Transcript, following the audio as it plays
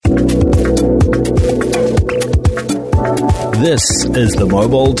This is the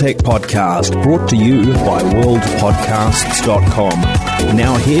Mobile Tech Podcast, brought to you by worldpodcasts.com.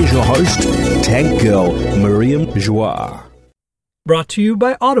 Now here's your host, Tech Girl, Miriam Joie. Brought to you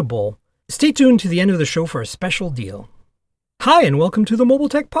by Audible. Stay tuned to the end of the show for a special deal. Hi, and welcome to the Mobile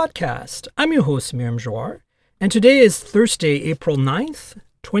Tech Podcast. I'm your host, Miriam Joie, and today is Thursday, April 9th,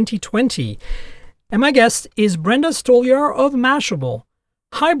 2020. And my guest is Brenda Stolyar of Mashable.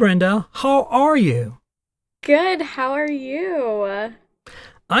 Hi, Brenda. How are you? Good. How are you?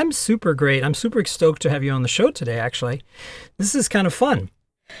 I'm super great. I'm super stoked to have you on the show today, actually. This is kind of fun.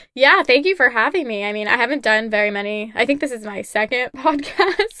 Yeah, thank you for having me. I mean, I haven't done very many. I think this is my second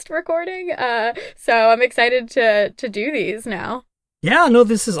podcast recording. So I'm excited to do these now. Yeah, no,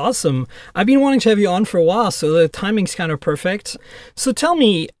 this is awesome. I've been wanting to have you on for a while, so the timing's kind of perfect. So tell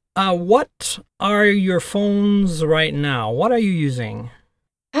me, what are your phones right now? What are you using?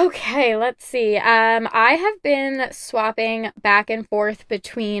 Okay, let's see. I have been swapping back and forth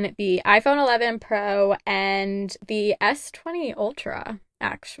between the iPhone 11 Pro and the S20 Ultra,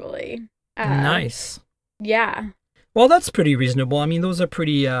 actually. Nice. Yeah. Well, that's pretty reasonable. I mean, those are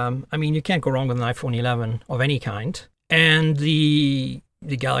pretty, you can't go wrong with an iPhone 11 of any kind. And the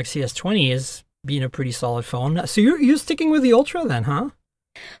Galaxy S20 is being a pretty solid phone. So you're sticking with the Ultra then, huh?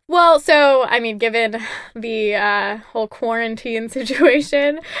 Well, so, I mean, given the whole quarantine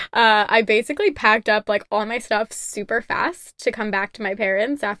situation, I basically packed up, like, all my stuff super fast to come back to my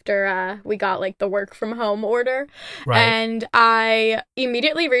parents after we got, like, the work from home order. Right. And I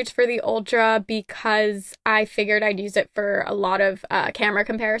immediately reached for the Ultra because I figured I'd use it for a lot of camera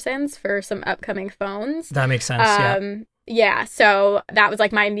comparisons for some upcoming phones. That makes sense, yeah. Yeah, so that was,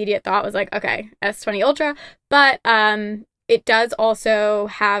 like, my immediate thought was, like, okay, S20 Ultra. But, it does also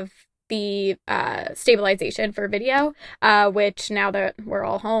have the stabilization for video, which now that we're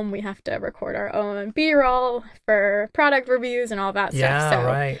all home, we have to record our own B-roll for product reviews and all that stuff. Yeah,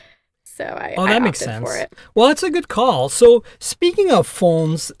 right. So I that makes opted sense. for it. Well, that's a good call. So speaking of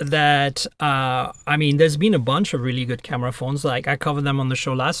phones that, there's been a bunch of really good camera phones. Like I covered them on the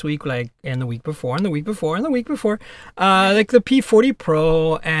show last week, and the week before, and the week before, and the week before. Like the P40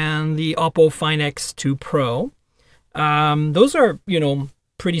 Pro and the Oppo Find X2 Pro. Those are,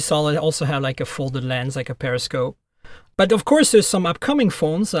 pretty solid. Also have like a folded lens, like a periscope. But of course, there's some upcoming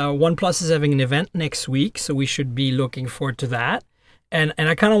phones. OnePlus is having an event next week, so we should be looking forward to that. And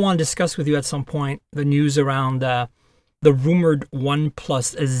I kind of want to discuss with you at some point the news around the rumored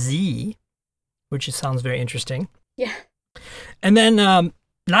OnePlus Z, which sounds very interesting. Yeah. And then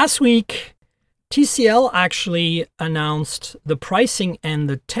last week, TCL actually announced the pricing and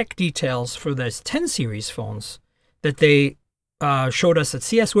the tech details for this 10 series phones that they showed us at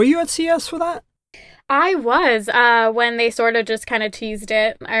CES. Were you at CES for that? I was, when they sort of just kind of teased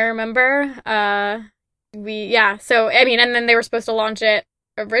it, I remember. So, I mean, and then they were supposed to launch it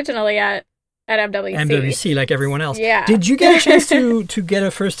originally at MWC. MWC, like everyone else. Yeah. Did you get a chance to get a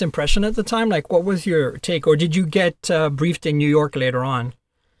first impression at the time? Like, what was your take? Or did you get briefed in New York later on?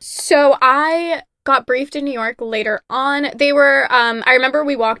 So I got briefed in New York later on. They were, I remember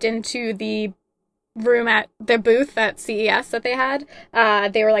we walked into the room at the booth at CES that they had.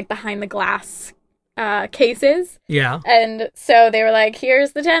 They were like behind the glass cases. Yeah. And so they were like,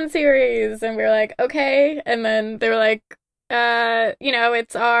 here's the 10 series. And we were like, okay. And then they were like,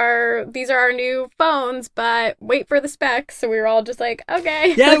 these are our new phones, but wait for the specs. So we were all just like,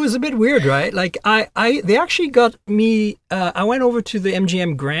 okay. Yeah, it was a bit weird, right? Like they actually got me, I went over to the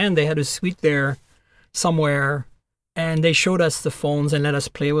MGM Grand. They had a suite there somewhere. And they showed us the phones and let us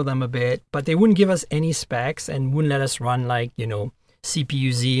play with them a bit, but they wouldn't give us any specs and wouldn't let us run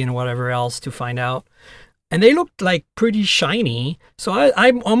CPU-Z and whatever else to find out. And they looked like pretty shiny. So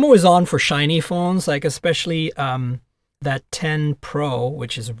I'm always on for shiny phones, like especially that 10 Pro,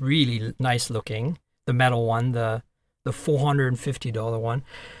 which is really nice looking, the metal one, the $450 one.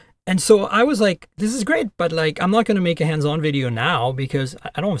 And so I was like, this is great, but like, I'm not going to make a hands-on video now because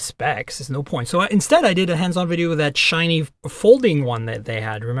I don't have specs. There's no point. So instead, I did a hands-on video with that shiny folding one that they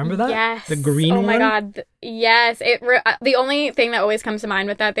had. Remember that? Yes. The green one? Oh my God. Yes. The only thing that always comes to mind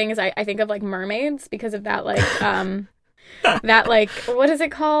with that thing is I think of like mermaids because of that, like, that like, what is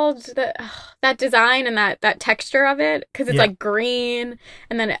it called? That design and that texture of it. Because it's like green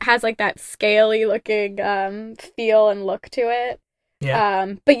and then it has like that scaly looking feel and look to it.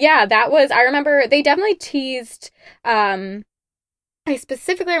 Yeah. But yeah, I remember they definitely teased I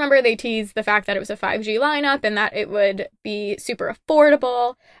specifically remember they teased the fact that it was a 5G lineup and that it would be super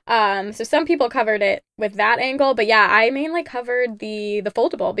affordable. So some people covered it with that angle, but yeah, I mainly covered the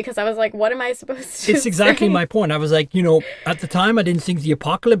foldable because I was like, what am I supposed to It's exactly say? my point. I was like, at the time I didn't think the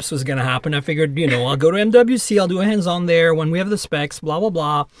apocalypse was going to happen. I figured, I'll go to MWC, I'll do a hands-on there when we have the specs, blah, blah,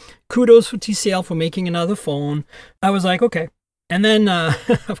 blah. Kudos for TCL for making another phone. I was like, okay. And then,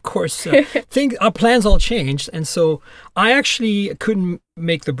 of course, our plans all changed. And so I actually couldn't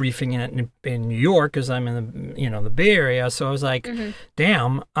make the briefing in New York because I'm in the Bay Area. So I was like,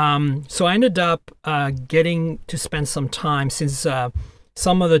 damn. So I ended up getting to spend some time since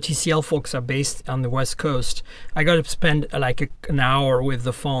some of the TCL folks are based on the West Coast. I got to spend like an hour with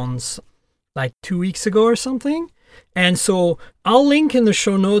the phones like 2 weeks ago or something. And so I'll link in the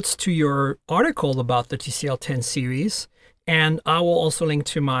show notes to your article about the TCL 10 series. And I will also link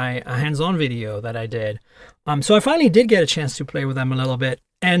to my hands-on video that I did. So I finally did get a chance to play with them a little bit.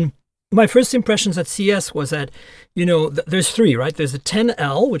 And my first impressions at CS was that, there's three, right? There's the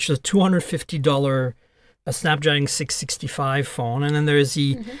 10L, which is a $250 Snapdragon 665 phone. And then there's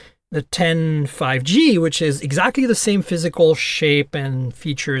the 10 5G, which is exactly the same physical shape and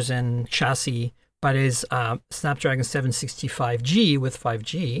features and chassis, but is Snapdragon 765G with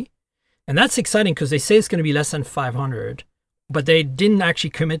 5G. And that's exciting because they say it's going to be less than 500. But they didn't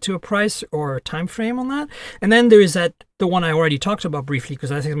actually commit to a price or a time frame on that. And then there is the one I already talked about briefly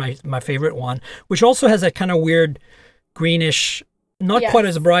because I think it's my favorite one, which also has that kind of weird greenish, not quite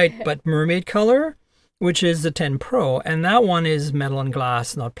as bright, but mermaid color, which is the 10 Pro. And that one is metal and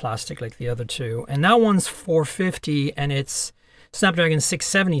glass, not plastic like the other two. And that one's $450 and it's Snapdragon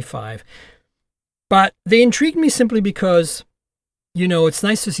 675. But they intrigued me simply because, it's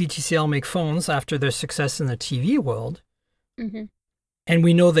nice to see TCL make phones after their success in the TV world. Mm-hmm. And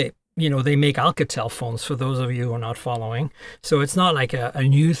we know that, they make Alcatel phones for those of you who are not following. So it's not like a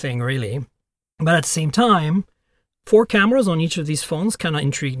new thing, really. But at the same time, 4 cameras on each of these phones kind of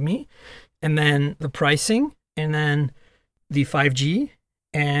intrigued me. And then the pricing, and then the 5G,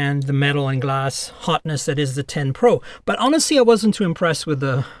 and the metal and glass hotness that is the 10 Pro. But honestly, I wasn't too impressed with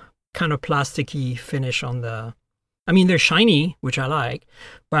the kind of plasticky finish on the... I mean, they're shiny, which I like,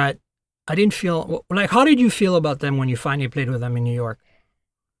 but I didn't feel how did you feel about them when you finally played with them in New York?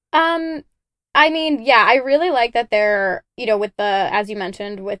 I mean, yeah, I really like that they're, with as you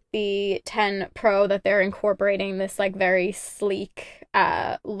mentioned, with the 10 Pro, that they're incorporating this like very sleek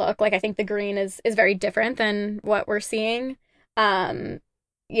look. Like I think the green is very different than what we're seeing. So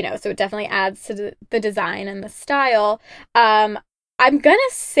it definitely adds to the design and the style. I'm gonna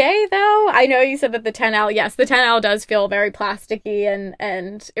say though, I know you said that the 10L, yes, the 10L does feel very plasticky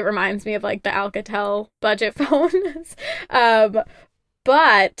and it reminds me of like the Alcatel budget phones.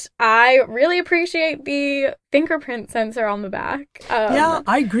 But I really appreciate the fingerprint sensor on the back. Yeah,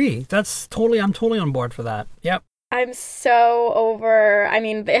 I agree. I'm totally on board for that. Yep. I'm so over, I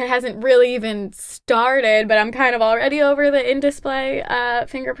mean, it hasn't really even started, but I'm kind of already over the in-display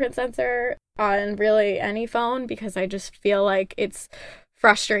fingerprint sensor on really any phone because I just feel like it's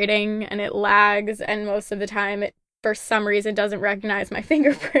frustrating and it lags, and most of the time it, for some reason, doesn't recognize my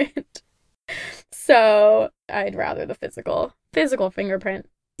fingerprint. So I'd rather the physical fingerprint.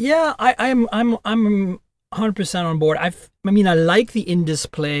 Yeah, I'm 100% on board. I like the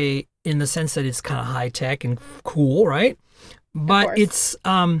in-display in the sense that it's kind of high tech and cool, right? But it's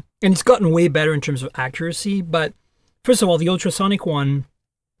and it's gotten way better in terms of accuracy. But first of all, the ultrasonic one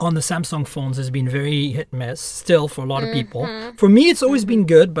on the Samsung phones has been very hit and miss still for a lot of people. For me, it's always been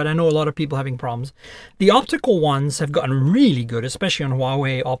good, but I know a lot of people having problems. The optical ones have gotten really good, especially on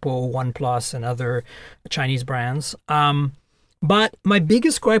Huawei, Oppo, OnePlus, and other Chinese brands. But my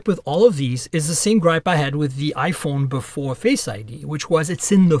biggest gripe with all of these is the same gripe I had with the iPhone before Face ID, which was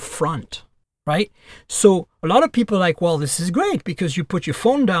it's in the front, right? So a lot of people are like, well, this is great because you put your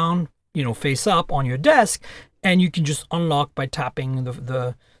phone down, face up on your desk, and you can just unlock by tapping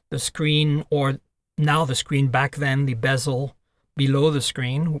the screen, or now the screen, back then the bezel below the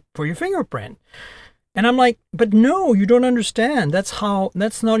screen for your fingerprint. And I'm like, but no, you don't understand. That's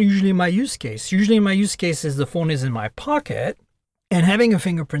not usually my use case. Usually my use case is the phone is in my pocket, and having a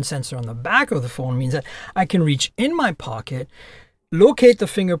fingerprint sensor on the back of the phone means that I can reach in my pocket, locate the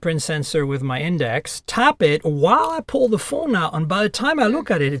fingerprint sensor with my index, tap it while I pull the phone out, and by the time I look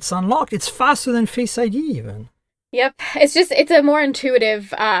at it, it's unlocked. It's faster than Face ID even. Yep. It's a more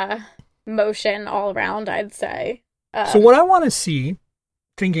intuitive motion all around, I'd say. So what I want to see,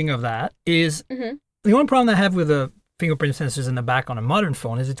 thinking of that, is the only problem I have with the fingerprint sensors in the back on a modern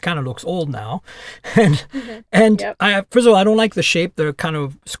phone is it kind of looks old now. And first of all, I don't like the shape. They're kind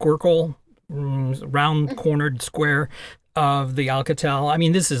of squircle, round cornered square. of the Alcatel. I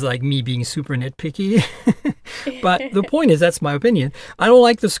mean, this is like me being super nitpicky, but the point is, that's my opinion. I don't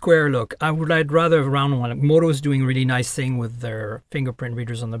like the square look. I'd rather have a round one. Like Moto's doing a really nice thing with their fingerprint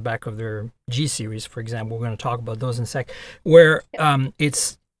readers on the back of their G series, for example. We're going to talk about those in a sec, where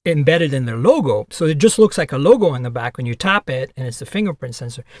it's embedded in their logo. So it just looks like a logo in the back when you tap it, and it's a fingerprint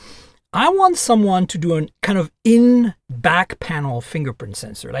sensor. I want someone to do a kind of in back panel fingerprint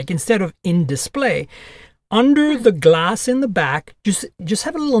sensor, like instead of in display. Under the glass in the back, just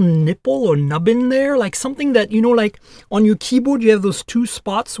have a little nipple or nubbin there, like something that, like on your keyboard, you have those two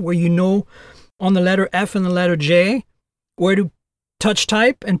spots where on the letter F and the letter J, where to touch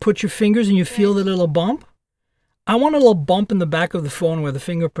type and put your fingers and you feel the little bump. I want a little bump in the back of the phone where the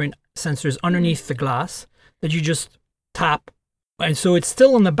fingerprint sensor is underneath the glass that you just tap. And so it's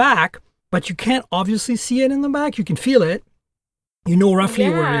still in the back, but you can't obviously see it in the back. You can feel it. You know roughly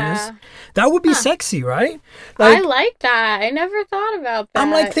where it is. That would be sexy, right? I like that. I never thought about that. I'm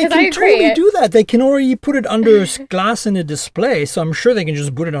like, they can totally do that. They can already put it under glass in a display, so I'm sure they can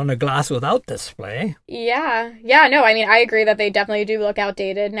just put it on a glass without display. Yeah. No, I mean, I agree that they definitely do look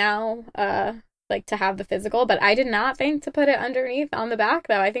outdated now, like to have the physical, but I did not think to put it underneath on the back,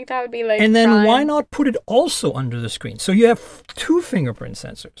 though. I think that would be like And then why not put it also under the screen? So you have two fingerprint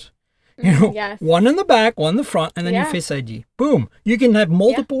sensors. One in the back, one in the front, and then your Face ID. Boom. You can have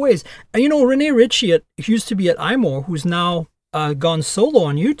multiple ways. Renee Ritchie used to be at iMore, who's now gone solo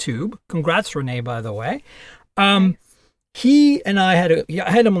on YouTube. Congrats, Renee, by the way. He and I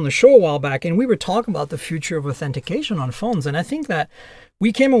had him on the show a while back, and we were talking about the future of authentication on phones. And I think that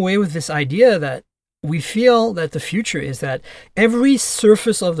we came away with this idea that we feel that the future is that every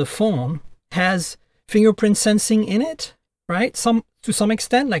surface of the phone has fingerprint sensing in it, right? To some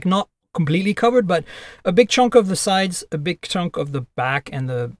extent, like not completely covered, but a big chunk of the sides, a big chunk of the back, and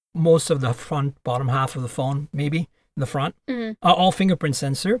the most of the front, bottom half of the phone, maybe in the front, are all fingerprint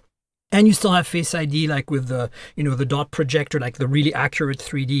sensor. And you still have Face ID, like with the dot projector, like the really accurate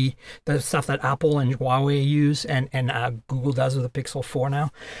 3D, the stuff that Apple and Huawei use, and Google does with the Pixel 4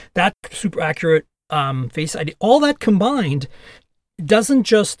 now. That super accurate Face ID, all that combined doesn't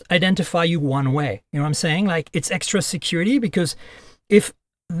just identify you one way. You know what I'm saying? Like, it's extra security, because if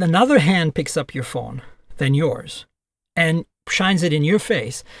another hand picks up your phone than yours and shines it in your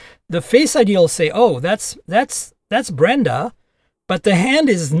face, the Face ID will say, "Oh, that's Brenda," but the hand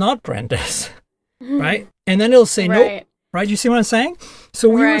is not Brenda's, right? And then it'll say, "Nope," right? You see what I'm saying? So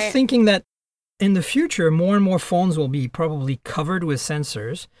we were thinking that in the future, more and more phones will be probably covered with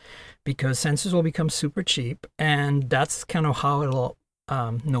sensors, because sensors will become super cheap, and that's kind of how it'll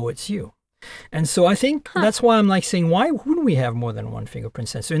know it's you. And so I think that's why I'm like saying, why wouldn't we have more than one fingerprint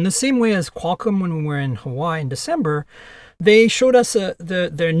sensor? In the same way as Qualcomm, when we were in Hawaii in December, they showed us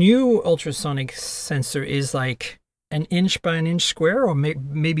their new ultrasonic sensor is like an inch by an inch square, or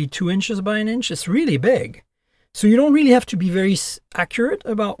maybe 2 inches by an inch. It's really big. So you don't really have to be very accurate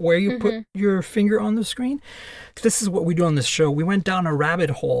about where you put your finger on the screen. This is what we do on this show. We went down a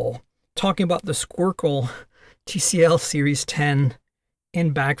rabbit hole talking about the Squircle TCL Series 10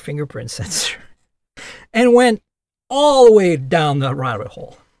 in-back fingerprint sensor, and went all the way down the rabbit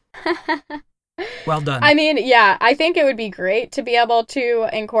hole. Well done. I mean, yeah, I think it would be great to be able to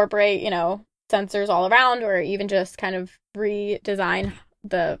incorporate, sensors all around, or even just kind of redesign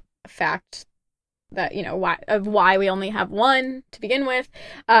the fact that, why we only have one to begin with.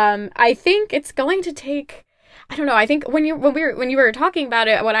 I think it's going to take, I don't know. I think when you were talking about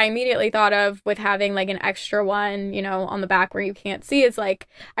it, what I immediately thought of with having like an extra one, on the back where you can't see, is like,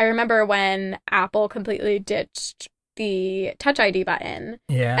 I remember when Apple completely ditched the Touch ID button.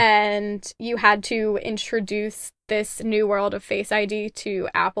 Yeah. And you had to introduce this new world of Face ID to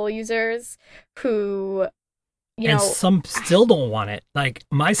Apple users who, and some still don't want it. Like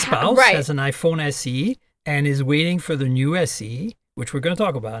my spouse has an iPhone SE and is waiting for the new SE, which we're going to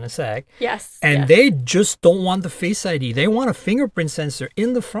talk about in a sec. Yes. And they just don't want the Face ID. They want a fingerprint sensor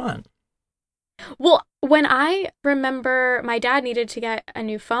in the front. Well, when I remember my dad needed to get a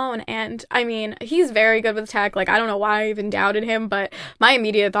new phone, and I mean, he's very good with tech. Like, I don't know why I even doubted him, but my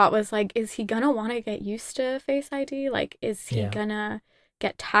immediate thought was like, is he going to want to get used to Face ID? Like, is he going to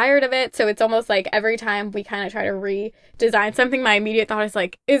get tired of it? So it's almost like every time we kind of try to redesign something, my immediate thought is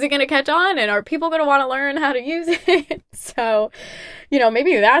like, is it going to catch on? And are people going to want to learn how to use it? So,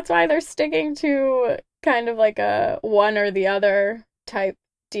 maybe that's why they're sticking to kind of like a one or the other type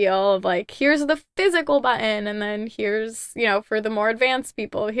deal of like, here's the physical button, and then here's, for the more advanced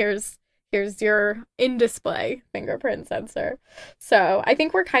people, here's your in-display fingerprint sensor. So I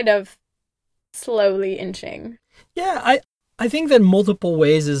think we're kind of slowly inching. Yeah, I think that multiple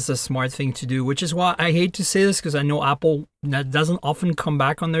ways is a smart thing to do, which is why I hate to say this because I know Apple doesn't often come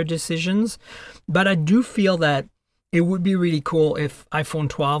back on their decisions. But I do feel that it would be really cool if iPhone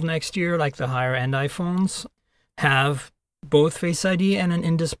 12 next year, like the higher end iPhones, have both Face ID and an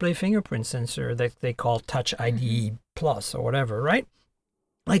in-display fingerprint sensor that they call Touch ID Plus or whatever, right?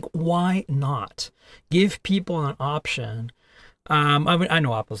 Like, why not? Give people an option. I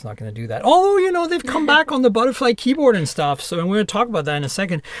know Apple's not going to do that. Although, they've come back on the butterfly keyboard and stuff. So and we're going to talk about that in a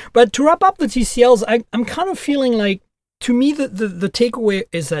second. But to wrap up the TCLs, I'm kind of feeling like, to me, the takeaway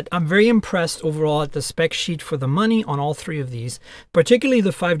is that I'm very impressed overall at the spec sheet for the money on all three of these, particularly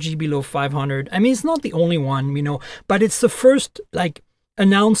the 5G below 500. I mean, it's not the only one, but it's the first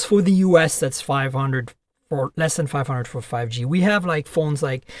announced for the US that's 500 for less than 500 for 5G. We have phones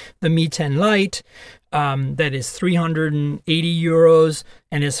like the Mi 10 Lite that is 380 euros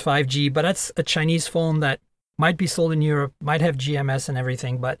and is 5G, but that's a Chinese phone that might be sold in Europe, might have GMS and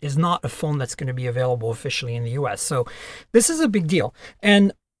everything, but is not a phone that's going to be available officially in the US. So this is a big deal.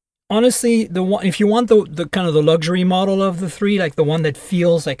 And honestly, if you want the kind of the luxury model of the three, like the one that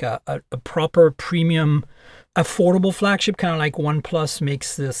feels like a proper premium, affordable flagship, kind of like OnePlus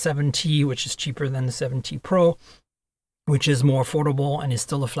makes the 7T, which is cheaper than the 7T Pro, which is more affordable and is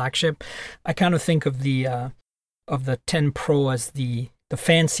still a flagship. I kind of think of the 10 Pro as the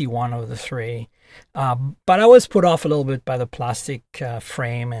fancy one of the three. But I was put off a little bit by the plastic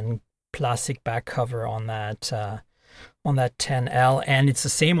frame and plastic back cover on that 10L, and it's the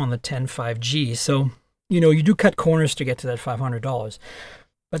same on the 10 5G. So, you do cut corners to get to that $500.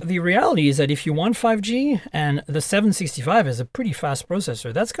 But the reality is that if you want 5G and the 765 is a pretty fast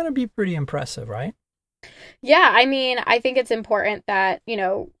processor, that's going to be pretty impressive, right? Yeah, I mean, I think it's important that,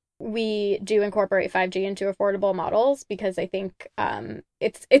 we do incorporate 5G into affordable models because I think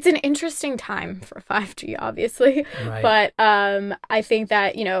it's an interesting time for 5G, obviously. Right. But I think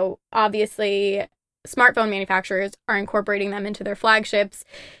that, obviously smartphone manufacturers are incorporating them into their flagships.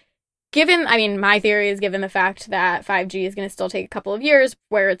 My theory is given the fact that 5G is going to still take a couple of years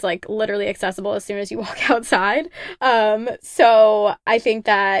where it's literally accessible as soon as you walk outside. So I think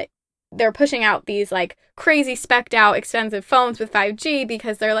that they're pushing out these crazy spec'd out expensive phones with 5G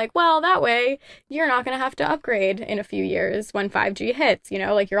because they're well, that way you're not going to have to upgrade in a few years when 5G hits,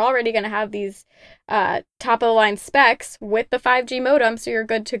 you're already going to have these top of the line specs with the 5G modem, so you're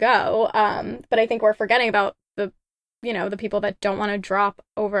good to go. But I think we're forgetting about the people that don't want to drop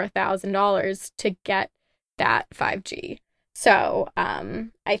over $1,000 to get that 5G. So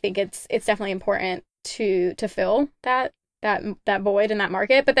I think it's definitely important to fill that void in that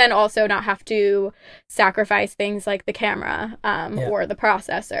market, but then also not have to sacrifice things like the camera or the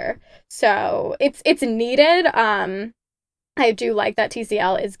processor. So it's needed. I do like that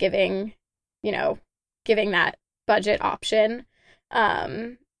TCL is giving that budget option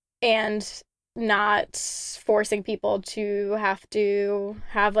and not forcing people to have a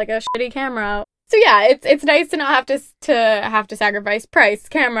shitty camera. So yeah, it's nice to not have to sacrifice price,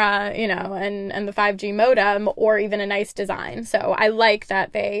 camera, and the 5G modem or even a nice design. So I like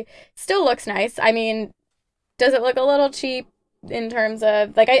that they still looks nice. I mean, does it look a little cheap in terms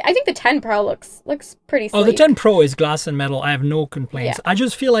of I think the 10 Pro looks pretty sleek. Oh, the 10 Pro is glass and metal. I have no complaints. Yeah. I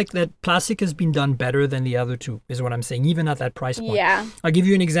just feel like that plastic has been done better than the other two, is what I'm saying, even at that price point. Yeah. I'll give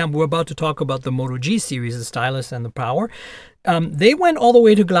you an example. We're about to talk about the Moto G series, the stylus and the power. They went all the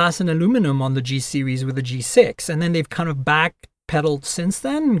way to glass and aluminum on the G series with the G6, and then they've kind of backpedaled since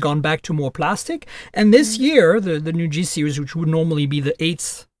then and gone back to more plastic. And this year, the new G series, which would normally be the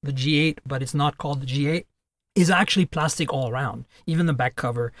G8, but it's not called the G8, is actually plastic all around, even the back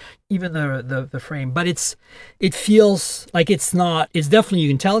cover, even the frame. But it feels like it's not. It's definitely, you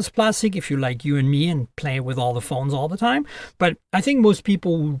can tell it's plastic if you're like you and me and play with all the phones all the time. But I think most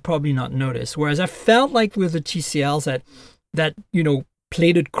people would probably not notice. Whereas I felt like with the TCLs that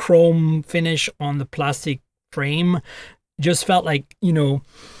plated chrome finish on the plastic frame just felt like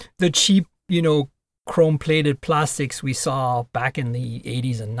the cheap chrome plated plastics we saw back in the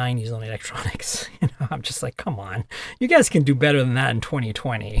 80s and 90s on electronics. I'm just like, come on, you guys can do better than that in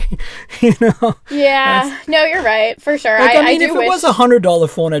 2020. Yeah, no, you're right, for sure. I mean, if it was $100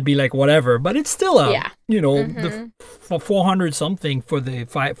 phone, I'd be like, whatever, but it's still the 400 something for the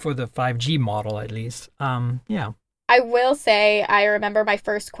 5G model at least. Yeah. I will say, I remember my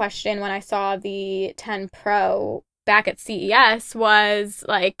first question when I saw the 10 Pro back at CES was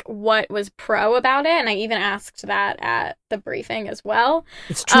what was pro about it? And I even asked that at the briefing as well.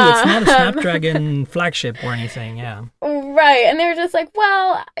 It's true. It's not a Snapdragon flagship or anything. Yeah. Right. And they were just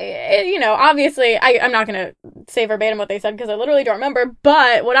well, obviously I'm not going to say verbatim what they said because I literally don't remember.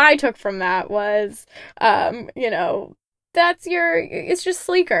 But what I took from that was, it's just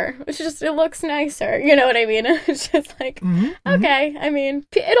sleeker. It looks nicer. You know what I mean? It's just like, okay. I mean,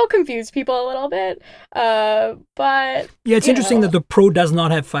 it'll confuse people a little bit. But yeah, it's interesting that the Pro does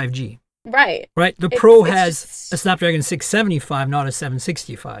not have 5G. Right. The Pro has a Snapdragon 675, not a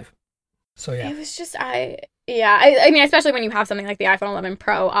 765. So yeah. It was just, I mean, especially when you have something like the iPhone 11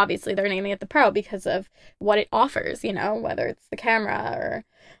 Pro, obviously they're naming it the Pro because of what it offers, whether it's the camera or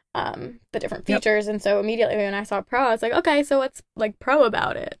the different features. And so immediately when I saw Pro, I was like, okay, so what's like Pro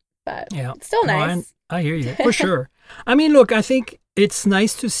about it? But it's still nice. I hear you, for sure. I mean, look, I think it's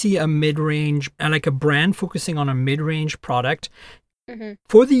nice to see a mid-range, like a brand focusing on a mid-range product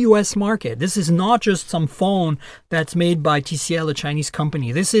for the US market. This is not just some phone that's made by TCL, a Chinese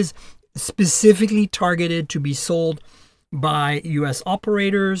company. This is specifically targeted to be sold by US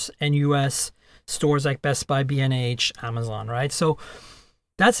operators and US stores like Best Buy, B&H, Amazon, right? So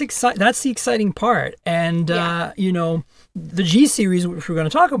that's the exciting part. And, the G series, which we're going to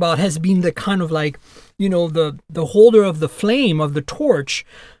talk about, has been the kind of like, the holder of the flame, of the torch.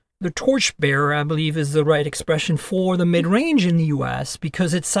 The torchbearer, I believe, is the right expression for the mid-range in the US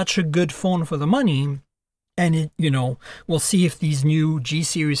because it's such a good phone for the money. And, we'll see if these new G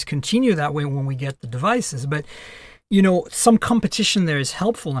series continue that way when we get the devices. But, some competition there is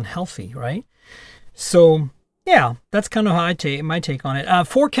helpful and healthy, right? So, yeah, that's kind of how my take on it.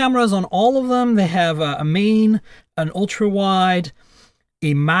 4 cameras on all of them. They have a main, an ultra-wide,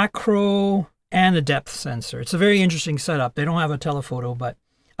 a macro, and a depth sensor. It's a very interesting setup. They don't have a telephoto, but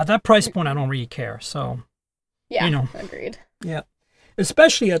at that price point, I don't really care. So, agreed. Yeah.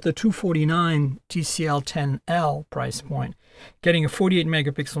 Especially at the $249 TCL 10L price point, getting a 48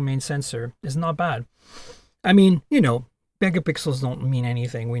 megapixel main sensor is not bad. I mean, megapixels don't mean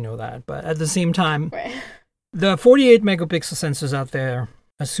anything. We know that. But at the same time, the 48 megapixel sensors out there,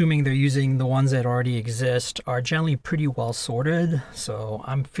 assuming they're using the ones that already exist, are generally pretty well sorted. So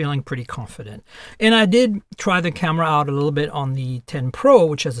I'm feeling pretty confident. And I did try the camera out a little bit on the 10 Pro,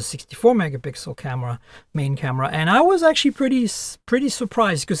 which has a 64 megapixel camera, main camera. And I was actually pretty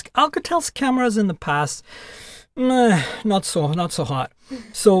surprised because Alcatel's cameras in the past, not so hot.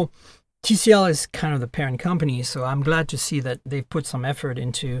 So TCL is kind of the parent company. So I'm glad to see that they've put some effort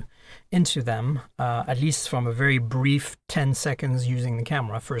into them, at least from a very brief 10 seconds using the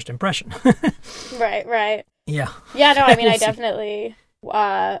camera first impression. Right. Yeah. Yeah, no, I mean, I definitely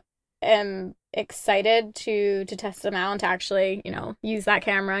am excited to test them out and to actually, use that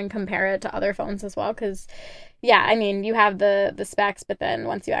camera and compare it to other phones as well. Because, yeah, I mean, you have the specs, but then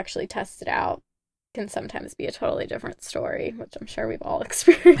once you actually test it out, can sometimes be a totally different story, which I'm sure we've all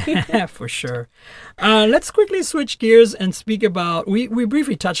experienced. For sure. Let's quickly switch gears and speak about, we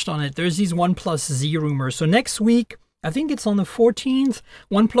briefly touched on it. There's these OnePlus Z rumors. So next week, I think it's on the 14th,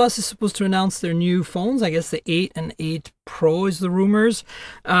 OnePlus is supposed to announce their new phones. I guess the 8 and 8 Pro is the rumors.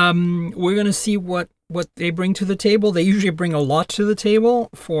 We're going to see what they bring to the table. They usually bring a lot to the table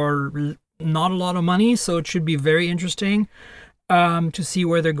for not a lot of money. So it should be very interesting to see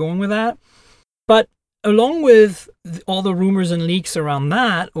where they're going with that. But along with all the rumors and leaks around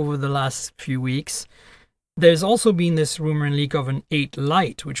that over the last few weeks, there's also been this rumor and leak of an 8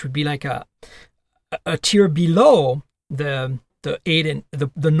 Lite, which would be like a tier below the 8 and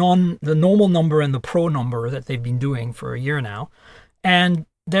the normal number and the Pro number that they've been doing for a year now, and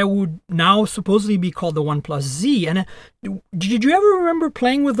that would now supposedly be called the OnePlus Z. And did you ever remember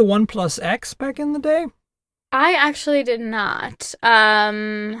playing with the OnePlus X back in the day? I actually did not.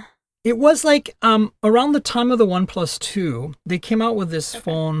 It was like around the time of the OnePlus 2, they came out with this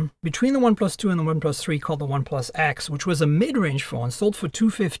phone between the OnePlus 2 and the OnePlus 3 called the OnePlus X, which was a mid-range phone, sold for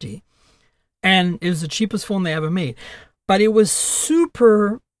 $250. And it was the cheapest phone they ever made. But it was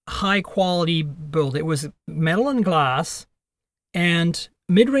super high quality build. It was metal and glass and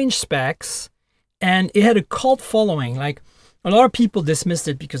mid-range specs. And it had a cult following. Like, a lot of people dismissed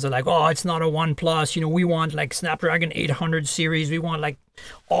it because they're like, oh, it's not a OnePlus. We want like Snapdragon 800 series. We want like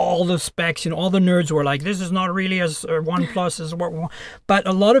all the specs. All the nerds were like, this is not really a OnePlus. This is what we want. But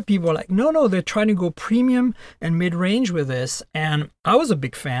a lot of people were like, no, they're trying to go premium and mid-range with this. And I was a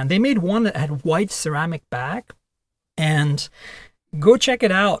big fan. They made one that had white ceramic back. And go check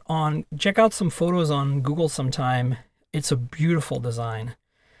it out check out some photos on Google sometime. It's a beautiful design,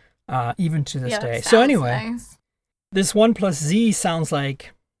 even to this day. So anyway. Nice. This OnePlus Z sounds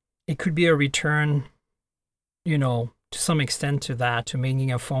like it could be a return, to some extent to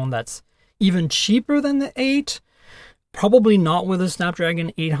making a phone that's even cheaper than the 8. Probably not with a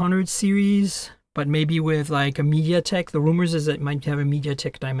Snapdragon 800 series, but maybe with like a MediaTek. The rumors is that it might have a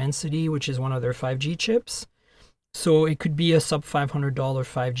MediaTek Dimensity, which is one of their 5G chips. So it could be a sub $500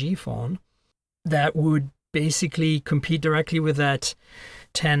 5G phone that would basically compete directly with that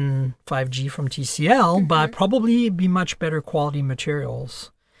 10 5G from TCL, but probably be much better quality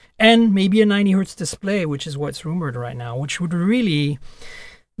materials. And maybe a 90 hertz display, which is what's rumored right now, which would really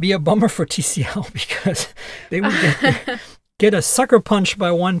be a bummer for TCL because they would get a sucker punch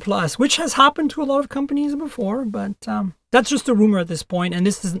by OnePlus, which has happened to a lot of companies before, but that's just a rumor at this point, and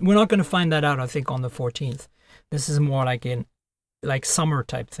we're not going to find that out, I think, on the 14th. This is more like summer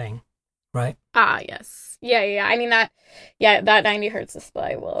type thing, right? Yes. Yeah. I mean, that 90 hertz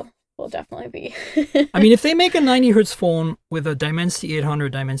display will definitely be. I mean, if they make a 90 hertz phone with a Dimensity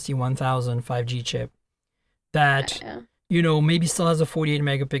 800, Dimensity 1000 5G chip that, maybe still has a 48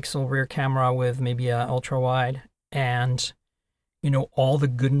 megapixel rear camera with maybe a ultra wide and, all the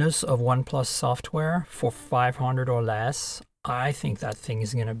goodness of OnePlus software for 500 or less, I think that thing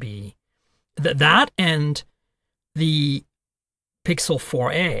is going to be that and the Pixel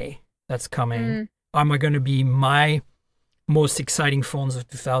 4a that's coming are going to be my most exciting phones of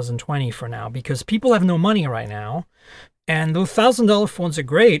 2020 for now, because people have no money right now, and those $1,000 phones are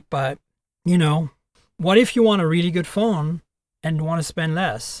great, but what if you want a really good phone and want to spend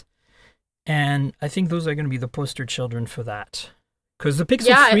less? And I think those are going to be the poster children for that, because the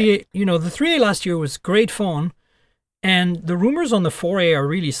Pixel 3, the 3a last year was a great phone, and the rumors on the 4a are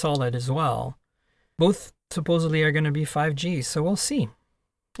really solid as well. Both supposedly are going to be 5G, so we'll see.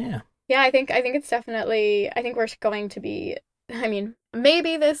 Yeah, I think it's definitely, I think we're going to be, I mean,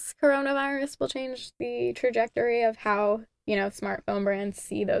 maybe this coronavirus will change the trajectory of how, smartphone brands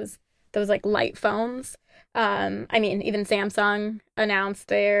see those like light phones. I mean, even Samsung announced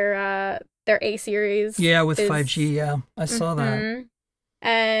their A series. Yeah, with 5G, yeah. I saw that.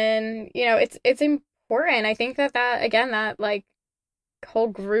 And, it's important. I think that again, that like whole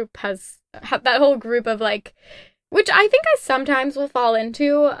group that whole group of like, which I think I sometimes will fall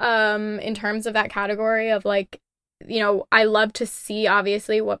into in terms of that category of like, I love to see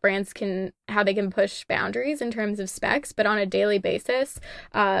obviously what brands how they can push boundaries in terms of specs, but on a daily basis,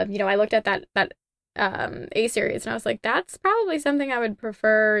 I looked at that A series and I was like, that's probably something I would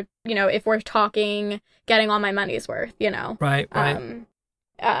prefer, if we're talking getting all my money's worth, Right.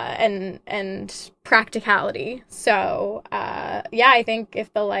 And practicality. So, I think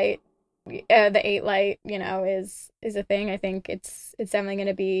if the 8 Lite, is a thing, I think it's definitely going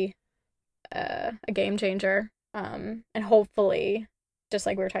to be a game changer. And hopefully, just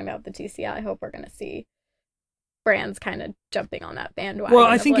like we were talking about with the TCL, I hope we're going to see brands kind of jumping on that bandwagon. Well,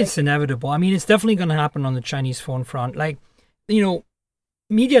 I think it's inevitable. I mean, it's definitely going to happen on the Chinese phone front. Like,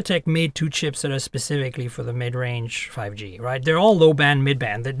 MediaTek made two chips that are specifically for the mid-range 5G, right? They're all low-band,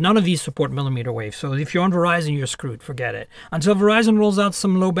 mid-band. None of these support millimeter wave. So if you're on Verizon, you're screwed. Forget it. Until Verizon rolls out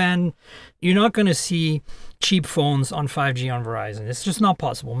some low-band, you're not going to see cheap phones on 5G on Verizon. It's just not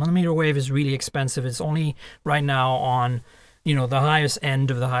possible. Millimeter wave is really expensive. It's only right now on, the highest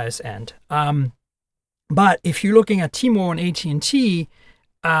end of the highest end. But if you're looking at T-Mobile and AT&T,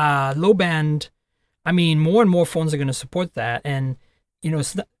 low-band, I mean, more and more phones are going to support that. And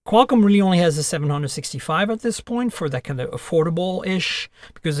Qualcomm really only has a 765 at this point for that kind of affordable-ish,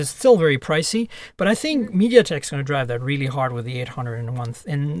 because it's still very pricey. But I think MediaTek's going to drive that really hard with the 800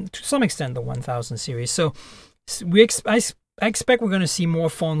 and to some extent the 1000 series. So I expect we're going to see more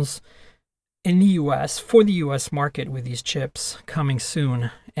phones in the U.S. for the U.S. market with these chips coming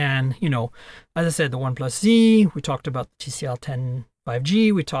soon. And, as I said, the OnePlus Z, we talked about the TCL 10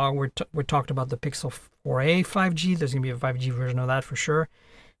 5G, we talked about the Pixel 4a 5G. There's going to be a 5G version of that for sure.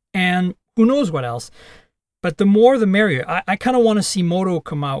 And who knows what else. But the more the merrier. I kind of want to see Moto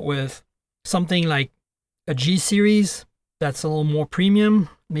come out with something like a G series that's a little more premium,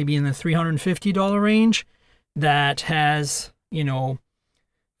 maybe in the $350 range, that has,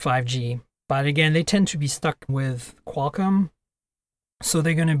 5G. But again, they tend to be stuck with Qualcomm. So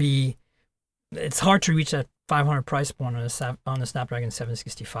they're going to be, it's hard to reach that 500 price point on the Snapdragon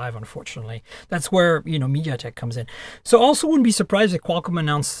 765, unfortunately. That's where, MediaTek comes in. So also wouldn't be surprised if Qualcomm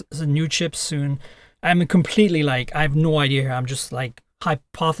announces a new chip soon. I'm completely I have no idea here. I'm just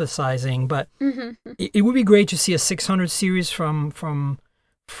hypothesizing, but it would be great to see a 600 series from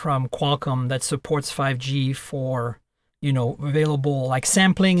Qualcomm that supports 5G for, available,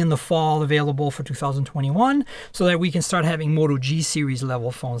 sampling in the fall, available for 2021, so that we can start having Moto G series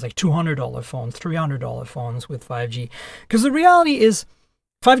level phones, like $200 phones, $300 phones with 5G. Because the reality is,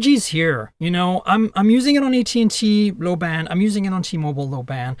 5G is here. I'm using it on AT&T low band. I'm using it on T-Mobile low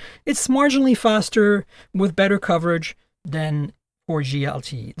band. It's marginally faster with better coverage than 4G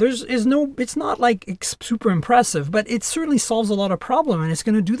LTE. It's not like it's super impressive, but it certainly solves a lot of problem, and it's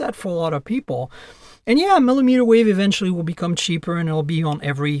going to do that for a lot of people. And yeah, millimeter wave eventually will become cheaper, and it'll be on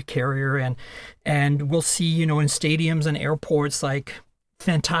every carrier, and we'll see, in stadiums and airports, like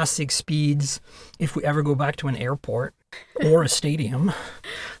fantastic speeds if we ever go back to an airport or a stadium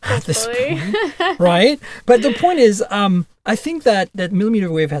at this point, right? But the point is, I think that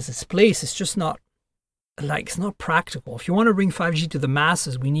millimeter wave has its place. It's just not it's not practical. If you want to bring 5G to the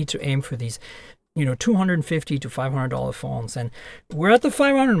masses, we need to aim for these, $250 to $500 phones, and we're at the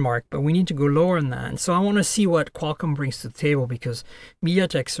 500 mark, but we need to go lower than that. And so I want to see what Qualcomm brings to the table, because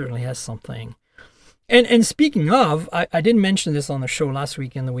MediaTek certainly has something. And speaking of, I didn't mention this on the show last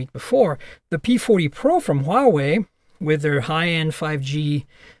week and the week before, the P40 Pro from Huawei with their high-end 5G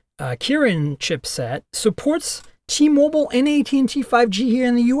Kirin chipset supports T-Mobile and AT&T 5G here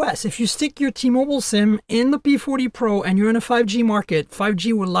in the US. If you stick your T-Mobile SIM in the P40 Pro and you're in a 5G market,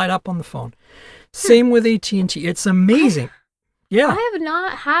 5G will light up on the phone. Same with AT&T. It's amazing. Yeah. I have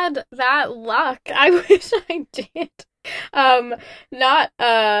not had that luck. I wish I did. I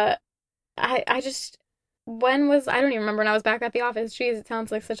don't even remember when I was back at the office. Jeez, it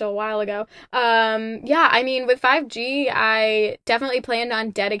sounds like such a while ago. Yeah, I mean, with 5G, I definitely planned on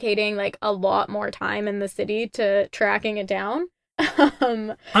dedicating like a lot more time in the city to tracking it down.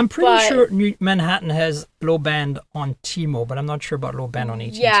 I'm pretty sure Manhattan has low band on T-Mobile, but I'm not sure about low band on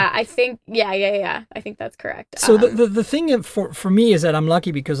AT&T. Yeah, I think, yeah. I think that's correct. So the thing for me is that I'm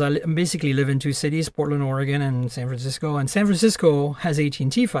lucky because I basically live in two cities, Portland, Oregon, and San Francisco. And San Francisco has AT&T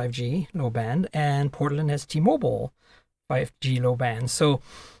 5G low band, and Portland has T-Mobile 5G low band. So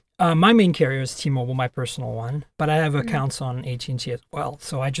my main carrier is T-Mobile, my personal one, but I have accounts on AT&T as well.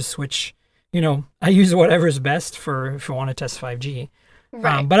 So I just switch. I use whatever's best for if I want to test 5G.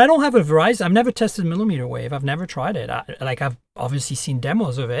 Right. But I don't have a Verizon. I've never tested millimeter wave. I've never tried it. I've obviously seen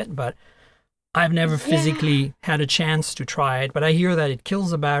demos of it, but I've never physically had a chance to try it. But I hear that it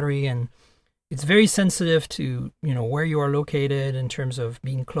kills the battery, and it's very sensitive to, where you are located in terms of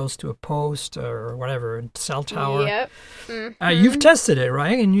being close to a post or whatever, cell tower. Yep. Mm-hmm. You've tested it,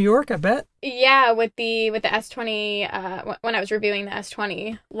 right? In New York, I bet? Yeah, with the S20, when I was reviewing the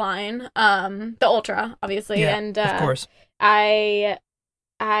S20 line, the Ultra, obviously. Yeah, and of course. I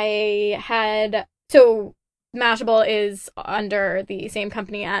had, so Mashable is under the same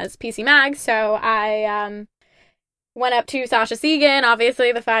company as PC Mag, so I went up to Sasha Segan,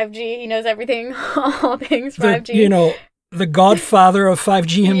 obviously the 5G. He knows everything, all things 5G. The godfather of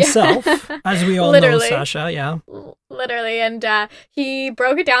 5G himself, as we all know, Sasha, yeah. Literally, and he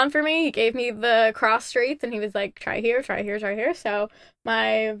broke it down for me. He gave me the cross streets, and he was like, try here, try here, try here. So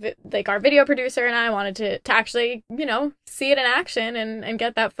our video producer and I wanted to actually, see it in action and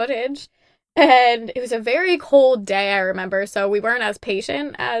get that footage. And it was a very cold day, I remember, so we weren't as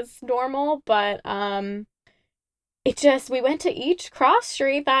patient as normal, but we went to each cross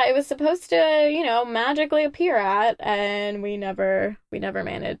street that it was supposed to, magically appear at, and we never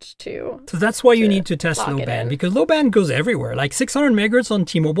managed to. So that's why you need to test low band, because low band goes everywhere. Like 600 megahertz on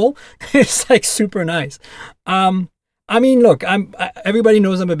T-Mobile, it's like super nice. I mean, look, everybody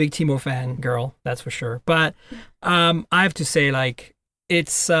knows I'm a big T-Mobile fan, girl, that's for sure. But I have to say, like,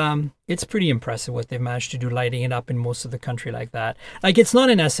 it's pretty impressive what they've managed to do, lighting it up in most of the country like that. Like, it's not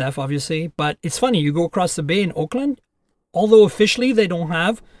in SF, obviously, but it's funny. You go across the bay in Oakland, although officially they don't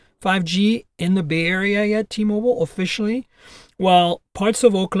have 5G in the Bay Area yet, T-Mobile, officially. Well, parts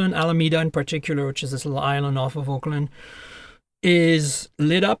of Oakland, Alameda in particular, which is this little island off of Oakland, is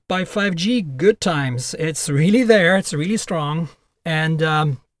lit up by 5G. Good times. It's really there. It's really strong.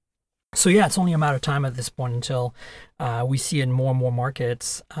 And so, yeah, it's only a matter of time at this point until we see it in more and more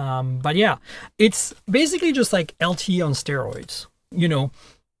markets. But yeah, it's basically just like LTE on steroids.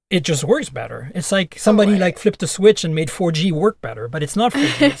 It just works better. It's like somebody flipped a switch and made 4G work better, but it's not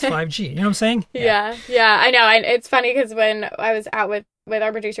 4G, it's 5G. You know what I'm saying? Yeah, I know. And it's funny because when I was out with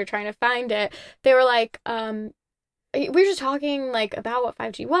our producer trying to find it, they were like, we were just talking like about what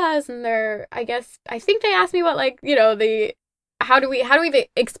 5G was, and I think they asked me what how do we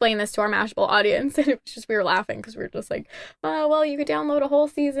explain this to our Mashable audience? And it was just, we were laughing because we were just like, well, you could download a whole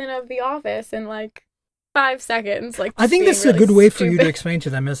season of The Office in like 5 seconds. Like, I think that's really a good way for you to explain to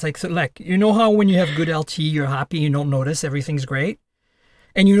them. It's like, you know how when you have good LTE, you're happy, you don't notice everything's great,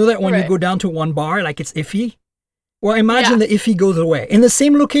 and you know that when you go down to one bar, like it's iffy. Well, imagine the iffy goes away. In the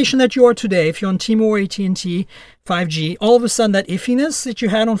same location that you are today, if you're on T-Mobile or AT&T 5G, all of a sudden that iffiness that you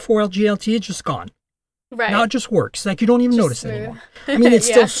had on 4G LTE is just gone. Right. Now it just works. Like, you don't even notice it anymore. I mean, it's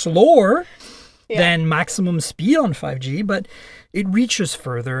still slower than maximum speed on 5G, but it reaches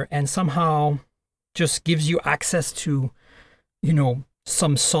further and somehow just gives you access to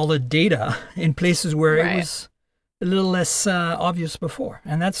some solid data in places where Right. it was a little less obvious before.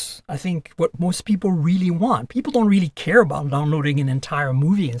 And that's, I think, what most people really want. People don't really care about downloading an entire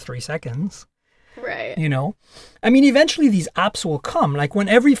movie in 3 seconds. Right. I mean, eventually these apps will come. Like when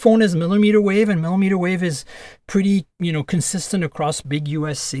every phone is millimeter wave, and millimeter wave is pretty, consistent across big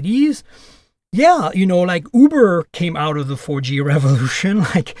US cities. Yeah, like Uber came out of the 4G revolution.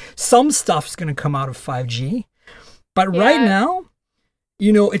 Like some stuff's going to come out of 5G. But right Yeah. now,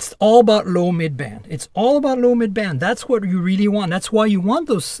 it's all about low mid-band. It's all about low mid-band. That's what you really want. That's why you want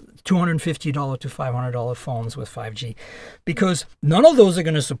those $250 to $500 phones with 5G, because none of those are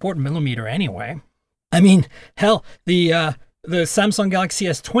going to support millimeter anyway. I mean, hell, the Samsung Galaxy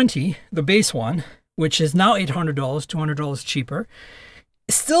S20, the base one, which is now $800, $200 cheaper,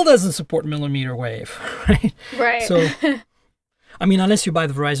 still doesn't support millimeter wave, right? Right. So, I mean, unless you buy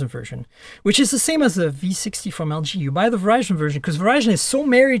the Verizon version, which is the same as the V60 from LG. You buy the Verizon version because Verizon is so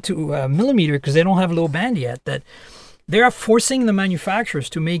married to millimeter because they don't have low band yet that they are forcing the manufacturers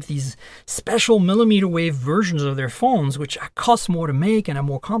to make these special millimeter wave versions of their phones, which cost more to make and are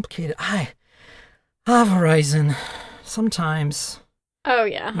more complicated. Verizon, sometimes Oh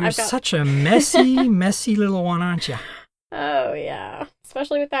yeah. you're such a messy little one, aren't you? Oh yeah.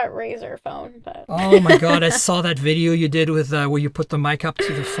 Especially with that Razer phone, but Oh my God, I saw that video you did with where you put the mic up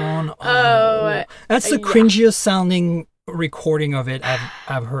to the phone. Oh, That's the yeah. cringiest sounding recording of it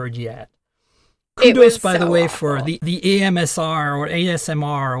I've heard yet. It Kudos, was by the so way, awful. for the AMSR or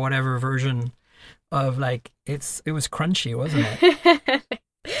ASMR or whatever version of it was crunchy, wasn't it?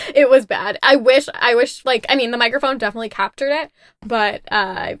 It was bad. I wish the microphone definitely captured it, but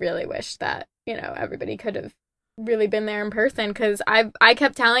I really wish that, everybody could have really been there in person, because I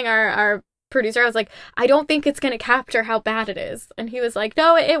kept telling our producer, I was like, I don't think it's going to capture how bad it is. And he was like,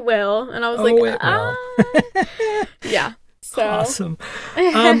 no, it will. And I was It will. Yeah. So Awesome.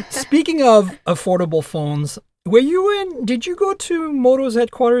 Speaking of affordable phones, did you go to Moto's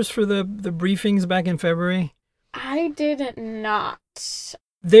headquarters for the briefings back in February? I did not.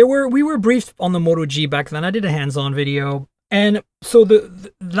 We were briefed on the Moto G back then. I did a hands-on video. And so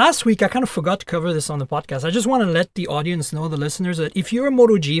the last week, I kind of forgot to cover this on the podcast. I just want to let the audience know, the listeners, that if you're a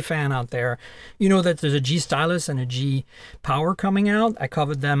Moto G fan out there, you know that there's a G Stylus and a G Power coming out. I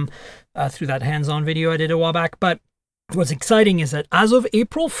covered them through that hands-on video I did a while back. But what's exciting is that as of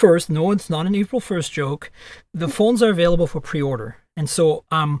April 1st, no, it's not an April 1st joke, the phones are available for pre-order. And so,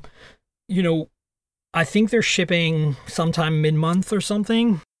 I think they're shipping sometime mid-month or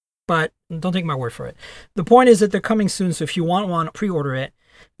something. But don't take my word for it. The point is that they're coming soon, so if you want one, pre-order it.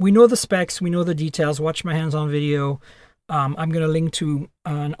 We know the specs, we know the details. Watch my hands-on video. I'm going to link to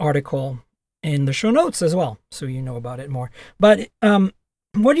an article in the show notes as well, so you know about it more. But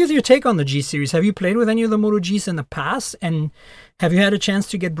what is your take on the G series? Have you played with any of the Moto Gs in the past? And have you had a chance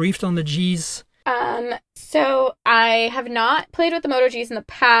to get briefed on the Gs? So I have not played with the Moto Gs in the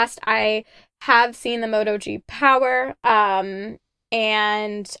past. I have seen the Moto G Power.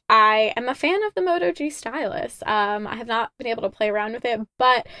 And I am a fan of the Moto G Stylus. I have not been able to play around with it,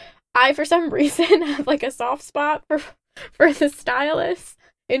 but I, for some reason, have a soft spot for the Stylus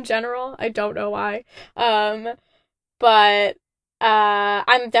in general. I don't know why. But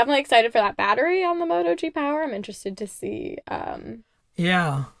I'm definitely excited for that battery on the Moto G Power. I'm interested to see if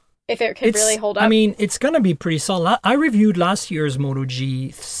it can really hold up. I mean, it's going to be pretty solid. I reviewed last year's Moto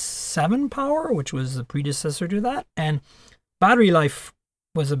G7 Power, which was the predecessor to that, and battery life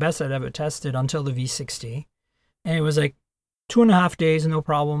was the best I'd ever tested until the V60. And it was 2.5 days, no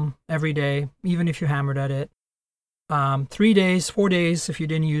problem, every day, even if you hammered at it. 3 days, 4 days if you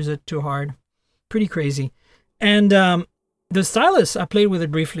didn't use it too hard. Pretty crazy. And the Stylus, I played with it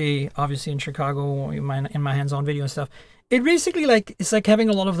briefly, obviously in Chicago, in my hands-on video and stuff. It basically it's like having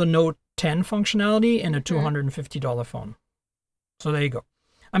a lot of the Note 10 functionality in a $250 phone. So there you go.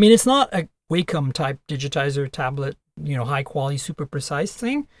 I mean, it's not a Wacom type digitizer tablet, high quality, super precise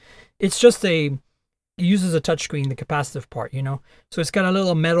thing. It's just it uses a touchscreen, the capacitive part, So it's got a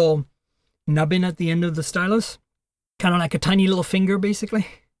little metal nubbin at the end of the stylus, kind of like a tiny little finger, basically.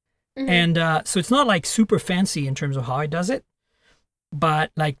 Mm-hmm. And so it's not super fancy in terms of how it does it,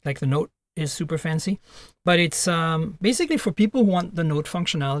 but like the Note is super fancy. But it's basically for people who want the Note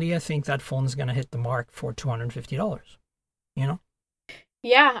functionality. I think that phone is going to hit the mark for $250.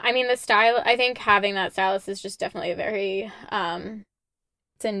 Yeah, I mean, I think having that stylus is just definitely a very,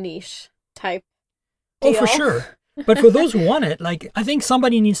 it's a niche type deal. Oh, for sure. But for those who want it, I think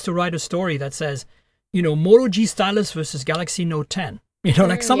somebody needs to write a story that says, Moto G Stylus versus Galaxy Note 10.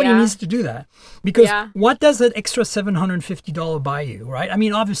 Somebody needs to do that. Because what does that extra $750 buy you, right? I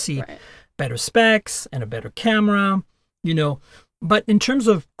mean, obviously, better specs and a better camera you know. But in terms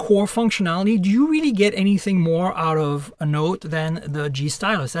of core functionality, do you really get anything more out of a Note than the G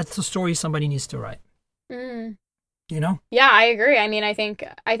Stylus? That's the story somebody needs to write. Mm. You know? Yeah, I agree. I mean, I think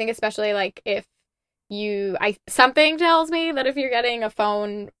especially like if something tells me that if you're getting a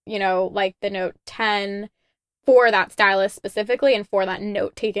phone, you know, like the Note 10 for that stylus specifically and for that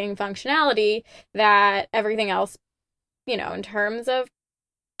note-taking functionality, that everything else, you know, in terms of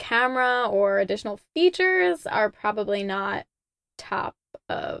camera or additional features are probably not top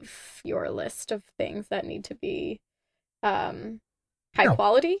of your list of things that need to be high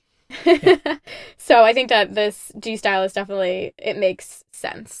quality. Yeah. So I think that this G Stylus definitely, it makes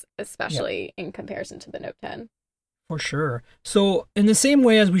sense, especially in comparison to the Note 10. For sure. So in the same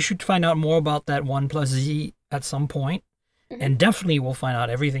way as we should find out more about that OnePlus Z at some point, and definitely we'll find out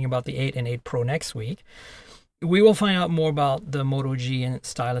everything about the 8 and 8 Pro next week, we will find out more about the Moto G and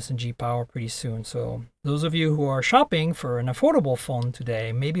Stylus and G Power pretty soon. So those of you who are shopping for an affordable phone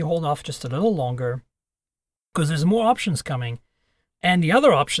today, maybe hold off just a little longer because there's more options coming. And the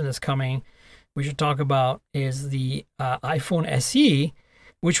other option that's coming we should talk about is the iPhone SE,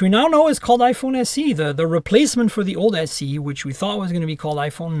 which we now know is called iPhone SE, the replacement for the old SE, which we thought was going to be called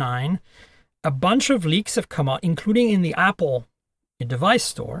iPhone 9. A bunch of leaks have come out, including in the Apple device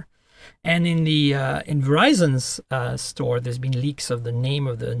store. And in the in Verizon's store, there's been leaks of the name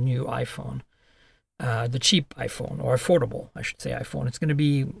of the new iPhone, the cheap iPhone, or affordable, I should say, iPhone. It's going to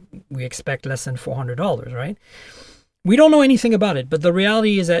be, we expect, less than $400, right? We don't know anything about it, but the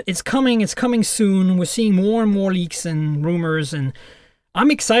reality is that it's coming soon. We're seeing more and more leaks and rumors, and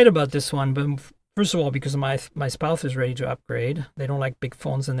I'm excited about this one, but first of all, because my spouse is ready to upgrade. They don't like big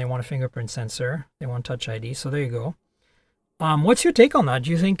phones and they want a fingerprint sensor. They want Touch ID, so there you go. What's your take on that?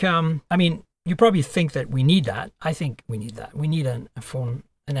 Do you think, I mean, you probably think that we need that. I think we need that. We need a phone,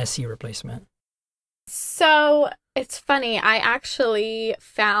 an SE replacement. So it's funny. I actually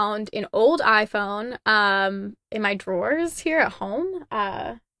found an old iPhone in my drawers here at home.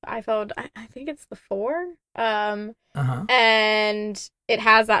 iPhone, I think it's the 4. And it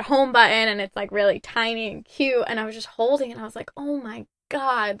has that home button and it's like really tiny and cute. And I was just holding it and I was like, oh my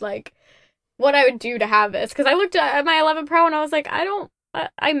God, like what I would do to have this. Because I looked at my 11 Pro and I was like,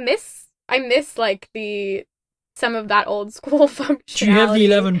 I miss like some of that old school functionality. Do you have the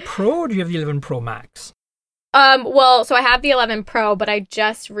 11 Pro or do you have the 11 Pro Max? Well, so I have the 11 Pro, but I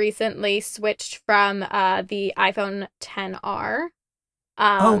just recently switched from the iPhone XR.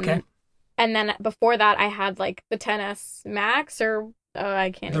 Okay. And then before that, I had like the XS Max, or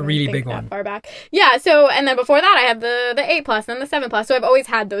I can't. The even really think big that one. far back. Yeah. So, and then before that, I had the 8 Plus and the 7 Plus. So I've always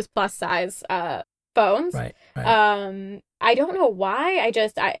had those plus size phones. Right. I don't know why. I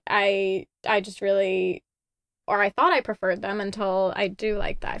just really, or I thought I preferred them until I do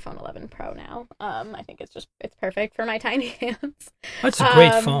like the iPhone 11 Pro now. I think it's perfect for my tiny hands. That's a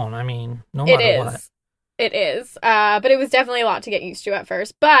great phone. I mean, no matter what. It is. But it was definitely a lot to get used to at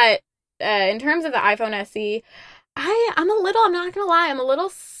first. But in terms of the iPhone SE, I'm not going to lie, I'm a little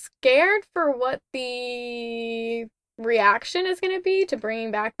scared for what the reaction is going to be to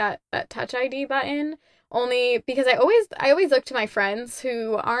bringing back that Touch ID button. Only because I always look to my friends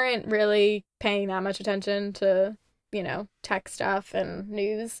who aren't really paying that much attention to, you know, tech stuff and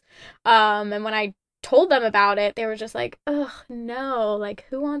news. And when I told them about it, they were just like, ugh, no, like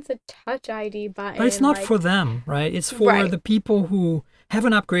who wants a Touch ID button? But it's not for them, right? It's for the people who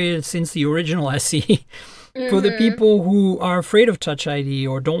haven't upgraded since the original SE. For the people who are afraid of Touch ID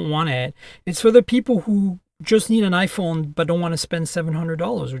or don't want it. It's for the people who just need an iPhone but don't want to spend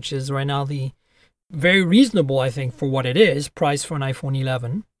 $700, which is right now the very reasonable, I think, for what it is, price for an iPhone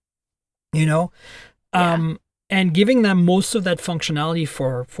 11, you know? Yeah. And giving them most of that functionality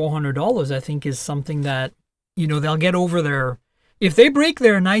for $400, I think, is something that, you know, they'll get over their... If they break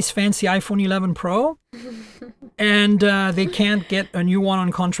their nice, fancy iPhone 11 Pro and they can't get a new one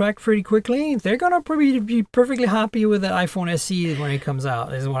on contract pretty quickly, they're going to probably be perfectly happy with the iPhone SE when it comes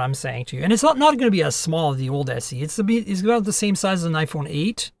out, is what I'm saying to you. And it's not going to be as small as the old SE. It's about the same size as an iPhone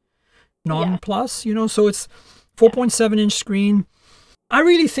 8 non-plus, you know, so it's 4.7-inch screen. I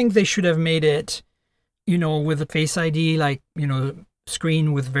really think they should have made it, you know, with a Face ID, like, you know,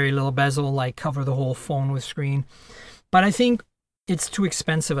 screen with very little bezel, like cover the whole phone with screen. But I think it's too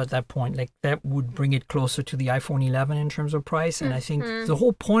expensive at that point. Like that would bring it closer to the iPhone 11 in terms of price. And I think the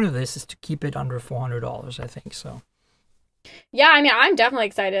whole point of this is to keep it under $400, I think so. Yeah, I mean, I'm definitely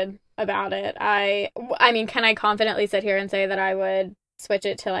excited about it. I mean, can I confidently sit here and say that I would switch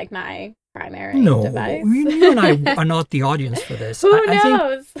it to like my primary device? No, you and I are not the audience for this. Who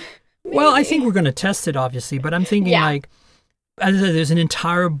knows? Well, I think we're going to test it, obviously, but I'm thinking like, as I said, there's an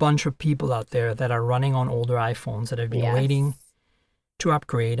entire bunch of people out there that are running on older iPhones that have been waiting to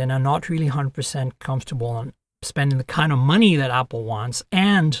upgrade and are not really 100% comfortable on spending the kind of money that Apple wants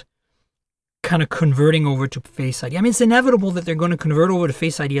and kind of converting over to Face ID. I mean, it's inevitable that they're going to convert over to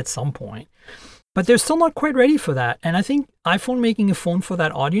Face ID at some point, but they're still not quite ready for that. And I think iPhone making a phone for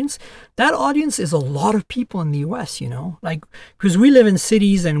that audience is a lot of people in the US, you know, like, because we live in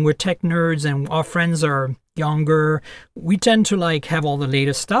cities and we're tech nerds and our friends are younger. We tend to like have all the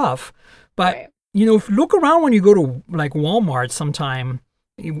latest stuff, but you know, if look around when you go to like Walmart sometime,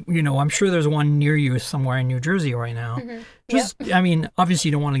 you know, I'm sure there's one near you somewhere in New Jersey right now. I mean, obviously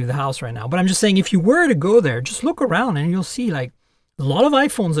you don't want to leave the house right now, but I'm just saying if you were to go there, just look around and you'll see like a lot of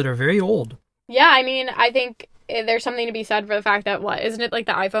iPhones that are very old. Yeah, I mean, I think there's something to be said for the fact that isn't it like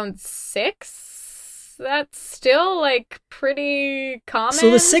the iPhone 6? That's still like pretty common. So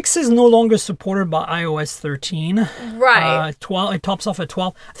the 6 is no longer supported by iOS 13. Right. 12, it tops off at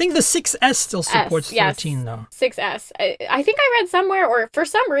 12. I think the 6S still supports 13 though. 6S. I think I read somewhere, or for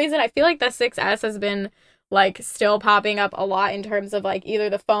some reason, I feel like the 6S has been like still popping up a lot in terms of like either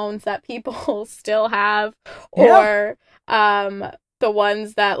the phones that people still have or the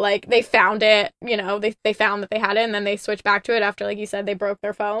ones that like they found it, you know, they found that they had it and then they switched back to it after, like you said, they broke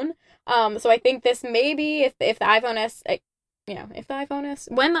their phone. So I think this maybe if the iPhone S,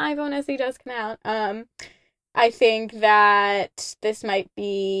 when the iPhone SE does come out, I think that this might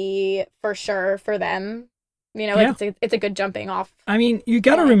be for sure for them. You know, like it's a good jumping off. I mean, you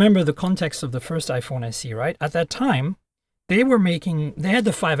got to remember the context of the first iPhone SE, right? At that time, they had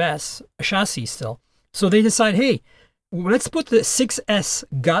the 5S chassis still. So they decide, hey, let's put the 6S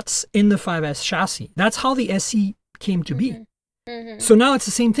guts in the 5S chassis. That's how the SE came to be. So now it's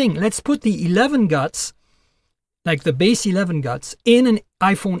the same thing. Let's put the 11 guts, like the base 11 guts, in an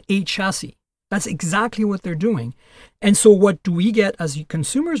iPhone 8 chassis. That's exactly what they're doing. And so what do we get as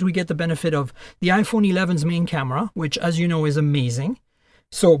consumers? We get the benefit of the iPhone 11's main camera, which, as you know, is amazing.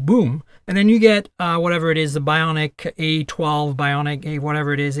 So boom. And then you get whatever it is, the Bionic A12, Bionic A,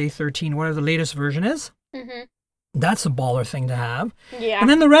 whatever it is, A13, whatever the latest version is. That's a baller thing to have. Yeah. And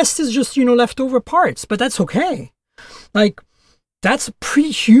then the rest is just, you know, leftover parts. But that's okay. Like, that's a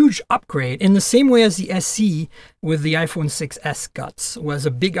pretty huge upgrade in the same way as the SE with the iPhone 6S guts was a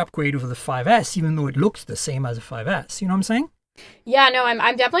big upgrade over the 5S, even though it looks the same as a 5S. You know what I'm saying? Yeah, no,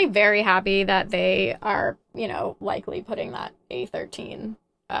 I'm definitely very happy that they are, you know, likely putting that A13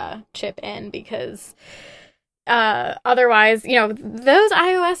 chip in because otherwise, you know, those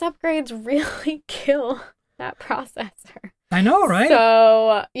iOS upgrades really kill that processor. I know, right?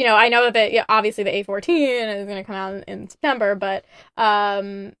 So, you know, I know that obviously the A14 is going to come out in September, but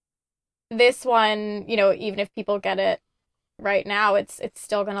this one, you know, even if people get it right now, it's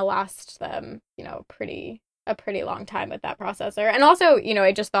still going to last them, you know, a pretty long time with that processor. And also, you know,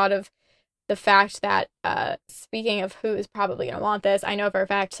 I just thought of the fact that speaking of who is probably going to want this, I know for a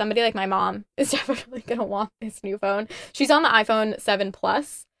fact somebody like my mom is definitely going to want this new phone. She's on the iPhone 7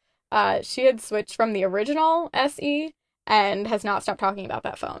 Plus. She had switched from the original SE and has not stopped talking about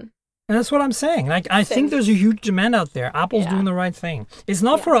that phone. And that's what I'm saying. Like, I think there's a huge demand out there. Apple's doing the right thing. It's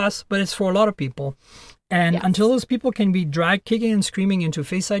not for us, but it's for a lot of people. And until those people can be dragged kicking and screaming into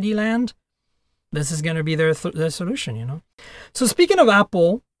Face ID land, this is going to be their solution, you know? So speaking of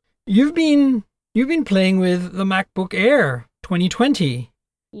Apple, you've been playing with the MacBook Air 2020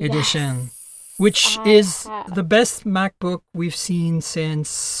 edition, which is the best MacBook we've seen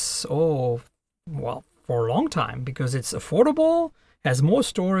since, for a long time, because it's affordable, has more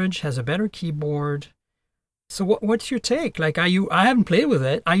storage, has a better keyboard. So what's your take? Like, I haven't played with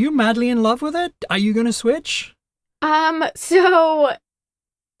it. Are you madly in love with it? Are you going to switch? So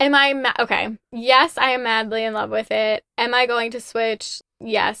am I, okay. Yes, I am madly in love with it. Am I going to switch?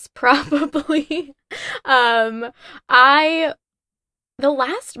 Yes, probably. The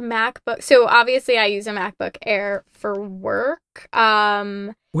last MacBook, so obviously I use a MacBook Air for work.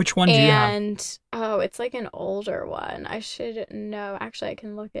 Which one do you have? And, it's like an older one. I should know. Actually, I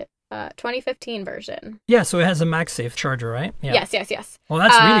can look at 2015 version. Yeah, so it has a MagSafe charger, right? Yeah. Yes. Well,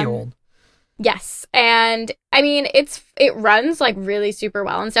 that's really old. Yes, and I mean, it runs like really super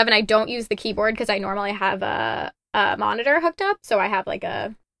well and stuff, and I don't use the keyboard because I normally have a monitor hooked up, so I have like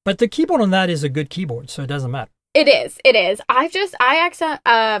a... But the keyboard on that is a good keyboard, so it doesn't matter. It is.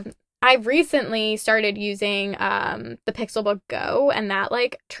 I recently started using the Pixelbook Go, and that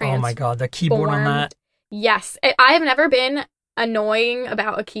like oh my god, the keyboard on that. Yes, I have never been annoying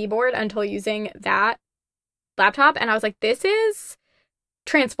about a keyboard until using that laptop, and I was like, this is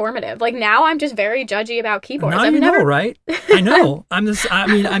transformative. Like now I'm just very judgy about keyboards. Now I've you never know, right? I know. I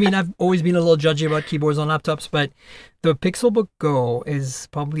mean, I've always been a little judgy about keyboards on laptops, but the Pixelbook Go is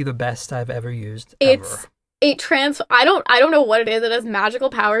probably the best I've ever used. It's I don't know what it is. It has magical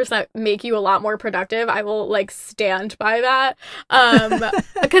powers that make you a lot more productive. I will like stand by that.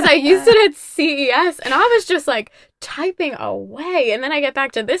 Because I used it at CES and I was just like typing away, and then I get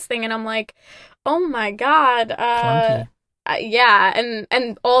back to this thing and I'm like, oh my God. Clunky. Yeah,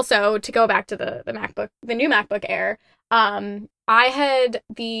 and also to go back to the new MacBook Air, I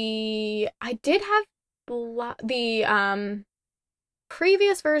did have the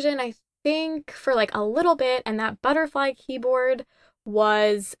previous version, I think, for like a little bit, and that butterfly keyboard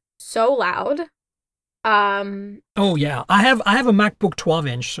was so loud. Oh yeah, I have a MacBook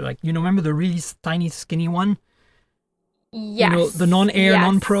 12-inch. So, like, remember the really tiny skinny one? Yes. The non-Air, yes.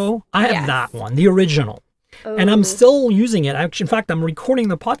 non-Pro. I have Yes. that one, the original. Ooh. And I'm still using it. In fact, I'm recording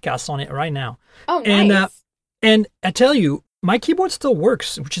the podcast on it right now. Oh, nice. And I tell you, my keyboard still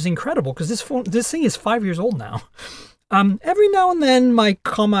works, which is incredible because this thing is 5 years old now. Every now and then, my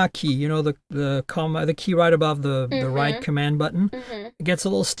comma key, the key right above the right command button, gets a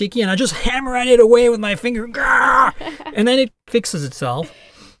little sticky, and I just hammer at it away with my finger, and then it fixes itself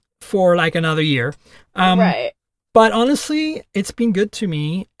for like another year. Right. But honestly, it's been good to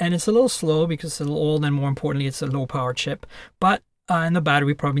me, and it's a little slow because it's a little old, and more importantly, it's a low-power chip. But and the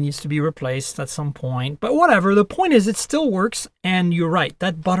battery probably needs to be replaced at some point. But whatever, the point is it still works, and you're right.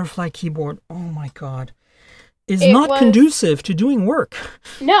 That butterfly keyboard, oh my God, is not conducive to doing work.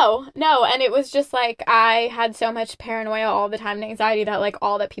 No, and it was just like I had so much paranoia all the time and anxiety that like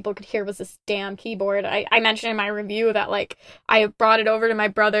all that people could hear was this damn keyboard. I mentioned in my review that like I brought it over to my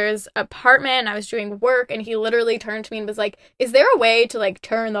brother's apartment and I was doing work and he literally turned to me and was like, is there a way to like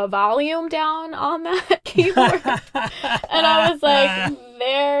turn the volume down on that keyboard? And I was like,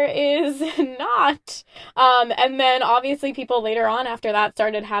 there is not. And then obviously people later on after that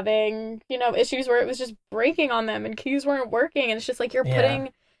started having, issues where it was just breaking on them and keys weren't working. And it's just like you're putting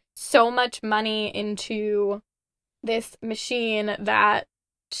so much money into this machine that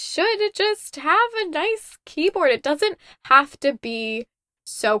should just have a nice keyboard. It doesn't have to be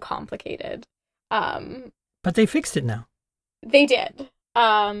so complicated. But they fixed it now. They did.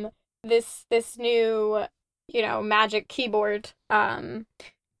 This new Magic Keyboard,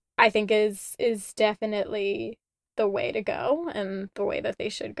 I think is definitely the way to go and the way that they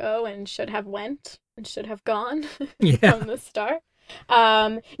should go and should have went and should have gone from the start.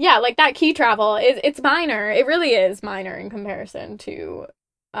 Like that key travel it's minor. It really is minor in comparison to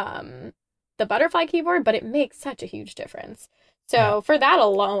the butterfly keyboard, but it makes such a huge difference. So for that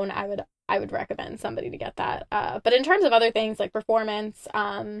alone, I would recommend somebody to get that. But in terms of other things like performance,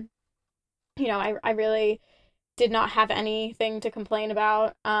 I really did not have anything to complain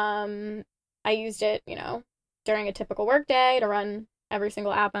about. I used it, during a typical work day to run every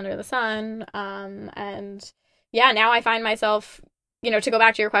single app under the sun. And now I find myself, to go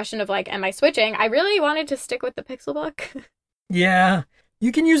back to your question of like, am I switching? I really wanted to stick with the Pixelbook. Yeah.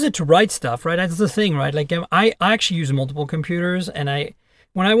 You can use it to write stuff, right? That's the thing, right? Like I actually use multiple computers, and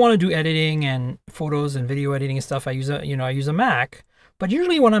when I want to do editing and photos and video editing and stuff, I use a Mac. But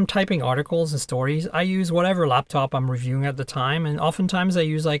usually when I'm typing articles and stories, I use whatever laptop I'm reviewing at the time. And oftentimes I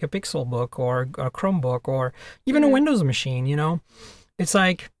use like a Pixelbook or a Chromebook or even a Windows machine, It's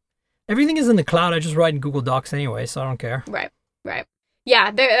like everything is in the cloud. I just write in Google Docs anyway, so I don't care. Right.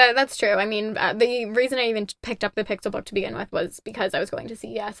 Yeah, that's true. I mean, the reason I even picked up the Pixelbook to begin with was because I was going to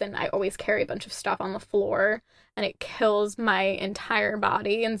CES and I always carry a bunch of stuff on the floor and it kills my entire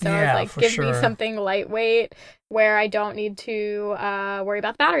body. And so I was like, give me something lightweight where I don't need to worry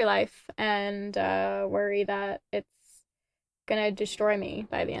about the battery life and worry that it's going to destroy me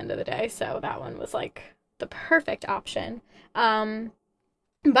by the end of the day. So that one was like the perfect option.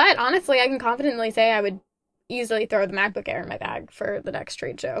 But honestly, I can confidently say I would easily throw the MacBook Air in my bag for the next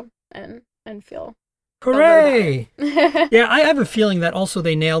trade show and feel hooray. Yeah, I have a feeling that also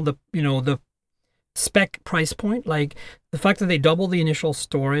they nailed the spec price point, like the fact that they doubled the initial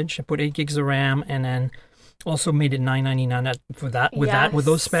storage, put 8 gigs of RAM, and then also made it $999 with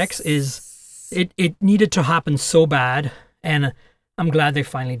those specs is it needed to happen so bad, and I'm glad they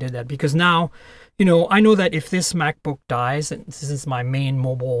finally did that, because now I know that if this MacBook dies, and this is my main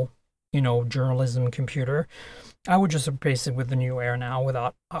mobile journalism computer, I would just replace it with the new Air now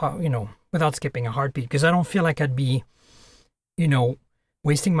without skipping a heartbeat, because I don't feel like I'd be,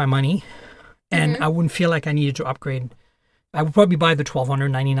 wasting my money, and I wouldn't feel like I needed to upgrade. I would probably buy the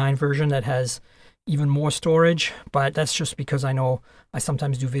 $1,299 version that has even more storage, but that's just because I know I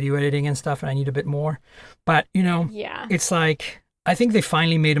sometimes do video editing and stuff and I need a bit more. But, it's like, I think they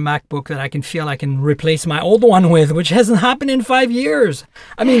finally made a MacBook that I can feel I can replace my old one with, which hasn't happened in 5 years.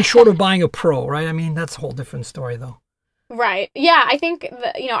 I mean, short of buying a Pro, right? I mean, that's a whole different story, though. Right. Yeah, I think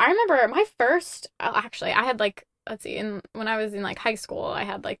I remember my first. Actually, I had like, let's see, when I was in like high school, I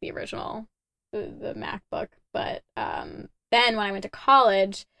had like the original, the MacBook. But then when I went to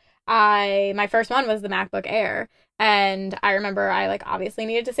college, my first one was the MacBook Air, and I remember I like obviously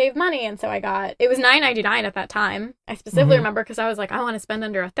needed to save money, and so it was $9.99 at that time. I specifically remember because I was like, I want to spend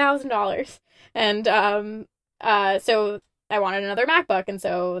under $1,000, and so I wanted another MacBook, and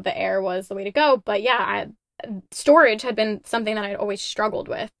so the Air was the way to go. But yeah, storage had been something that I'd always struggled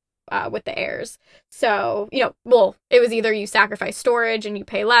with the Airs. So, well, it was either you sacrifice storage and you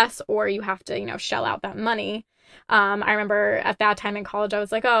pay less, or you have to, shell out that money. I remember at that time in college, I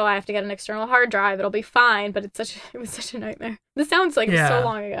was like, oh, I have to get an external hard drive. It'll be fine. But it was such a nightmare. This sounds like so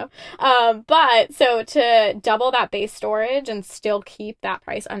long ago. But so to double that base storage and still keep that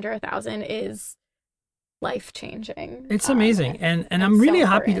price under $1,000 is life-changing. It's amazing. And I'm really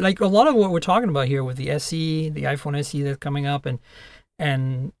happy. Like a lot of what we're talking about here with the SE, the iPhone SE that's coming up,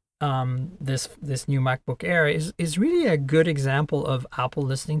 and this new MacBook Air is really a good example of Apple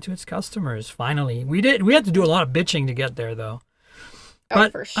listening to its customers. Finally, we had to do a lot of bitching to get there, though.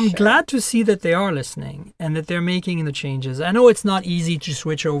 But for sure. I'm glad to see that they are listening and that they're making the changes. I know it's not easy to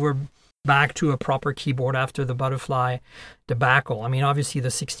switch over back to a proper keyboard after the Butterfly debacle. I mean, obviously the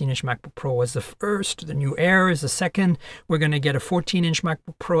 16-inch MacBook Pro was the first. The new Air is the second. We're going to get a 14-inch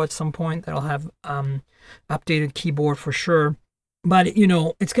MacBook Pro at some point that'll have updated keyboard for sure. But,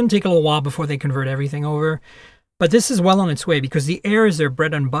 it's going to take a little while before they convert everything over. But this is well on its way because the Air is their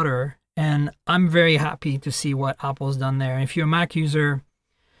bread and butter. And I'm very happy to see what Apple's done there. And if you're a Mac user,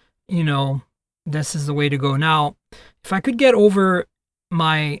 this is the way to go. Now, if I could get over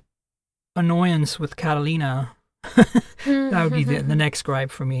my annoyance with Catalina, that would be the next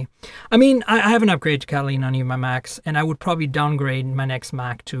gripe for me. I mean, I haven't upgraded to Catalina on any of my Macs, and I would probably downgrade my next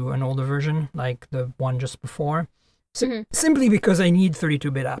Mac to an older version, like the one just before. Simply because I need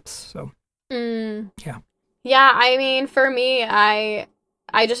 32-bit apps. So, yeah. Yeah, I mean, for me, I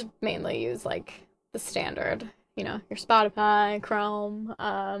just mainly use, like, the standard, your Spotify,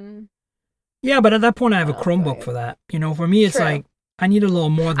 Chrome. Yeah, but at that point, I have a Chromebook for that. For me, it's like, I need a little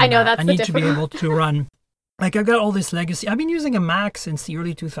more than that. I know, I need to be able to run... Like, I've got all this legacy. I've been using a Mac since the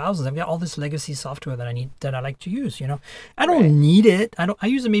early 2000s. I've got all this legacy software that I like to use, I don't need it. I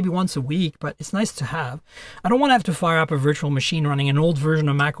use it maybe once a week, but it's nice to have. I don't want to have to fire up a virtual machine running an old version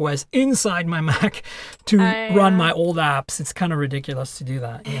of macOS inside my Mac to run my old apps. It's kind of ridiculous to do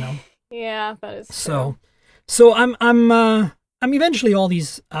that, Yeah, that is true. So I'm eventually all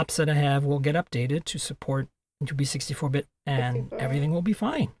these apps that I have will get updated to support to be 64-bit and everything will be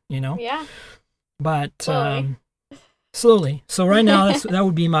fine, Yeah. But slowly. So right now, that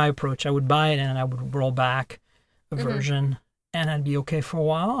would be my approach. I would buy it and I would roll back a version and I'd be okay for a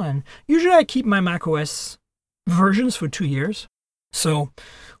while. And usually I keep my macOS versions for 2 years. So,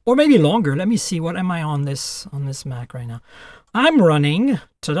 or maybe longer. Let me see. What am I on this Mac right now? I'm running,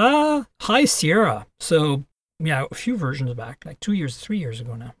 High Sierra. So, yeah, a few versions back, like 2 years, 3 years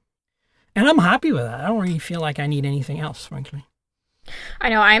ago now. And I'm happy with that. I don't really feel like I need anything else, frankly. I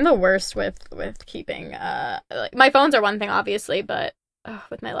know I'm the worst with keeping like my phones are one thing obviously, but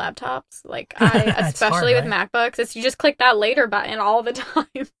with my laptops, like especially hard, right? With MacBooks, it's you just click that later button all the time.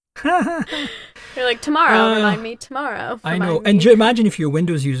 You're like, tomorrow, remind me tomorrow. I know. And imagine if you're a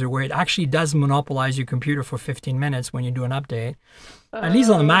Windows user where it actually does monopolize your computer for 15 minutes when you do an update. At least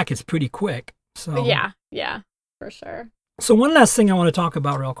on the Mac, it's pretty quick. So yeah, for sure. So one last thing I want to talk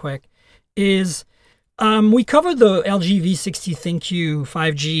about real quick is we covered the LG V60 ThinQ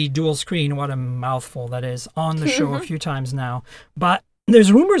 5G dual screen, what a mouthful that is, on the show a few times now. But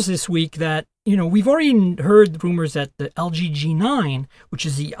there's rumors this week that, we've already heard rumors that the LG G9, which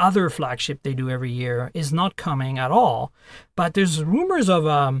is the other flagship they do every year, is not coming at all. But there's rumors of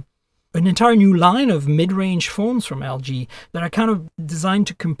an entire new line of mid-range phones from LG that are kind of designed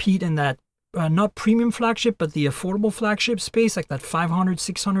to compete in that not premium flagship, but the affordable flagship space, like that $500,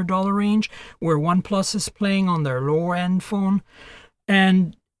 $600 range, where OnePlus is playing on their lower-end phone.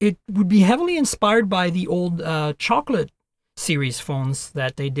 And it would be heavily inspired by the old chocolate series phones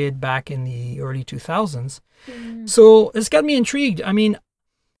that they did back in the early 2000s. So it's got me intrigued. I mean,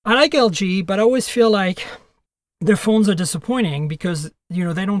 I like LG, but I always feel like their phones are disappointing because,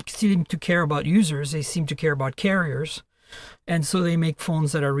 they don't seem to care about users. They seem to care about carriers. And so they make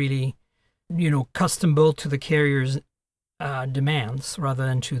phones that are really custom built to the carrier's demands rather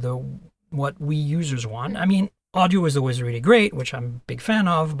than to what we users want. I mean, audio is always really great, which I'm a big fan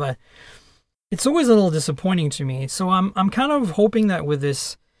of, but it's always a little disappointing to me. So I'm kind of hoping that with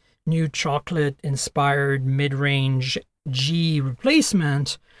this new chocolate-inspired mid-range G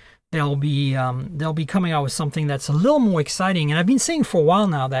replacement, they'll be coming out with something that's a little more exciting. And I've been saying for a while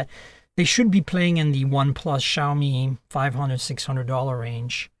now that they should be playing in the OnePlus, Xiaomi $500, $600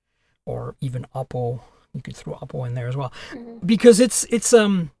 range, or even Oppo. You could throw Oppo in there as well, because it's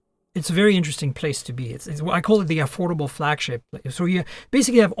a very interesting place to be. It's I call it the affordable flagship. So you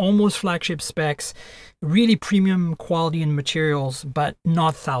basically have almost flagship specs, really premium quality and materials, but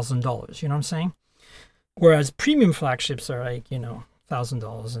not $1,000. You know what I'm saying? Whereas premium flagships are like,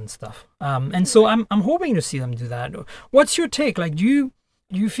 $1,000 and stuff. And so I'm hoping to see them do that. What's your take? Like, do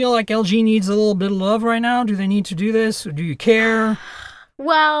you feel like LG needs a little bit of love right now? Do they need to do this? Or do you care?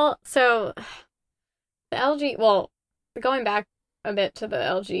 Well, so the LG, going back a bit to the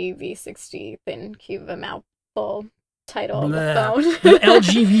LG V60 thin cube of a mouthful title of the phone. The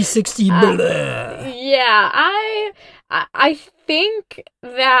LG V60. Yeah, I think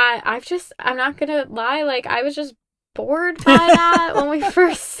that I'm not gonna lie, like I was just bored by that when we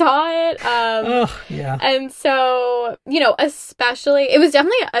first saw it. Yeah. And so, especially, it was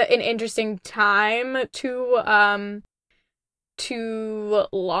definitely an interesting time to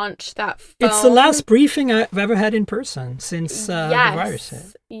launch that phone. It's the last briefing I've ever had in person since the virus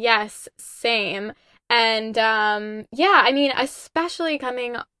hit. Yes, same. And especially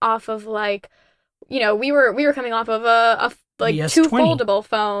coming off of we were coming off of a two foldable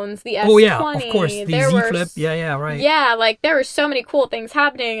phones, the S20. Oh yeah, of course, the Z Flip. Yeah, right. Yeah, there were so many cool things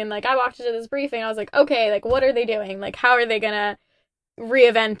happening, and I walked into this briefing, I was like, okay, what are they doing? How are they gonna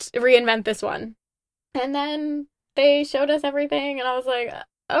reinvent this one? And then they showed us everything, and I was like,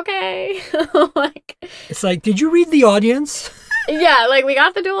 okay. It's like, did you read the audience? Yeah, we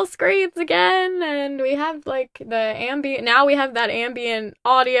got the dual screens again, and we have the ambient. Now we have that ambient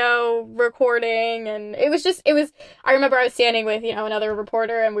audio recording, and I remember I was standing with another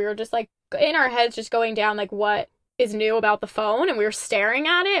reporter, and we were just in our heads just going down what is new about the phone, and we were staring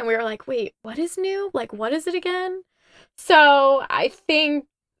at it, and we were like, wait, what is new? What is it again? So I think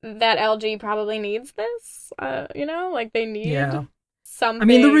that LG probably needs this. They need something. I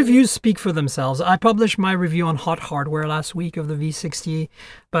mean, the reviews speak for themselves. I published my review on Hot Hardware last week of the V60,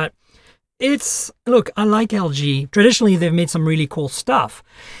 but I like LG. Traditionally, they've made some really cool stuff.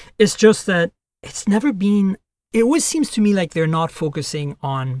 It's just that it always seems to me like they're not focusing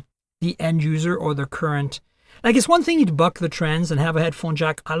on the end user or the current. It's one thing to buck the trends and have a headphone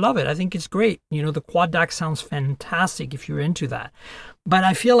jack. I love it. I think it's great. The quad DAC sounds fantastic if you're into that. But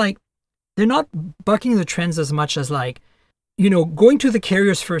I feel like they're not bucking the trends as much as going to the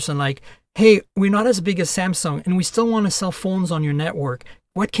carriers first and hey, we're not as big as Samsung and we still want to sell phones on your network.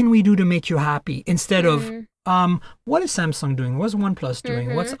 What can we do to make you happy? Instead of, what is Samsung doing? What's OnePlus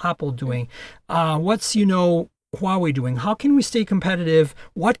doing? What's Apple doing? What's, Huawei doing? How can we stay competitive?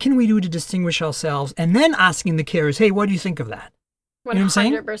 What can we do to distinguish ourselves? And then asking the carriers, hey, what do you think of that? 100%. You know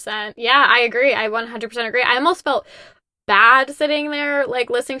what I'm saying? Yeah, I agree. I 100% agree. I almost felt bad sitting there,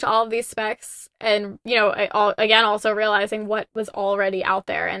 listening to all of these specs and, also realizing what was already out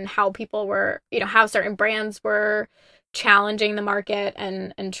there and how people were, how certain brands were challenging the market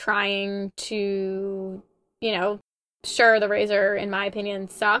and trying to, sure, the Razr, in my opinion,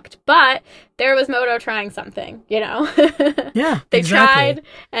 sucked, but there was Moto trying something, Yeah, they exactly. tried,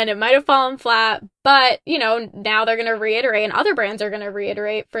 and it might have fallen flat, but, now they're going to reiterate, and other brands are going to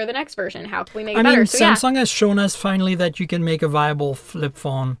reiterate for the next version. How can we make it better? Samsung has shown us finally that you can make a viable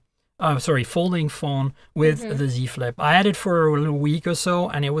folding phone with the Z Flip. I had it for a little week or so,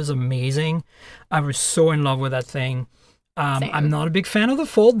 and it was amazing. I was so in love with that thing. I'm not a big fan of the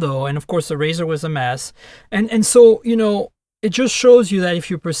Fold, though, and of course the Razr was a mess. And so, it just shows you that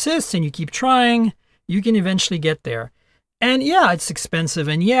if you persist and you keep trying, you can eventually get there. And yeah, it's expensive,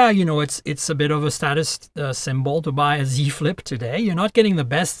 and yeah, it's a bit of a status symbol to buy a Z Flip today. You're not getting the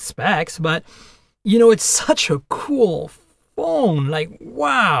best specs, but it's such a cool phone.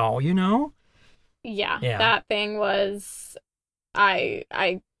 Wow, Yeah, that thing was, I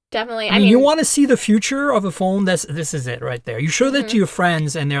definitely. I mean, you want to see the future of a phone. This is it right there. You show that to your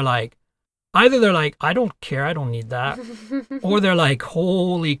friends, and they're like, either they're like, I don't care, I don't need that, or they're like,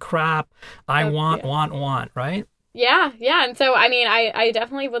 holy crap, I want, right? Yeah, and so I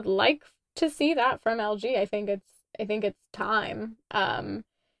definitely would like to see that from LG. I think it's time. And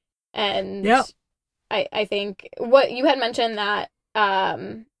yeah. I think what you had mentioned that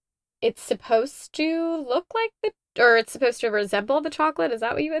it's supposed to look like it's supposed to resemble the chocolate. Is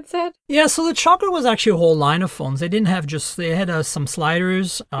that what you had said? Yeah, so the chocolate was actually a whole line of phones. They didn't have they had some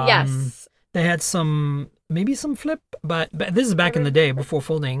sliders. Yes. They had some maybe some flip, but this is back in the day before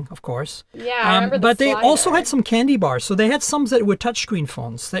folding, of course. Yeah, I remember but they slider. also had some candy bars. So they had some that were touchscreen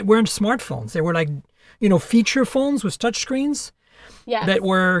phones that weren't smartphones. They were like, feature phones with touchscreens. Yes. That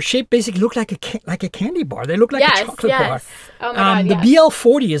were shaped, basically looked like a candy bar. They looked like a chocolate bar. Oh my God, the yes.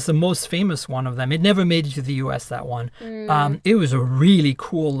 BL40 is the most famous one of them. It never made it to the US, that one. It was a really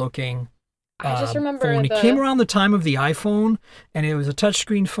cool looking I just remember phone. It came around the time of the iPhone, and it was a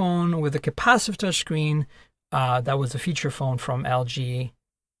touchscreen phone with a capacitive touchscreen. That was a feature phone from LG.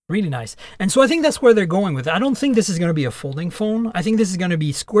 Really nice. And so I think that's where they're going with it. I don't think this is going to be a folding phone. I think this is going to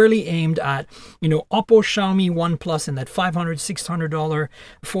be squarely aimed at, Oppo, Xiaomi, OnePlus in that $500, $600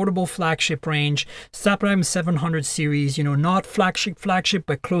 affordable flagship range. Snapdragon 700 series, not flagship,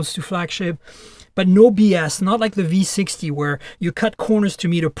 but close to flagship. But no BS, not like the V60 where you cut corners to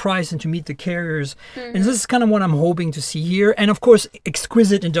meet a price and to meet the carriers. And this is kind of what I'm hoping to see here. And of course,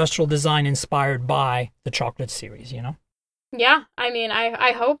 exquisite industrial design inspired by the chocolate series, Yeah, I mean,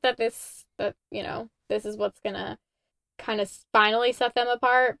 I hope that this is what's gonna kind of finally set them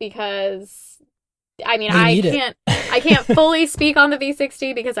apart, because I mean, I can't fully speak on the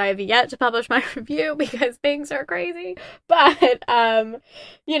V60 because I have yet to publish my review because things are crazy. But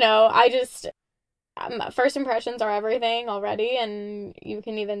first impressions are everything already, and you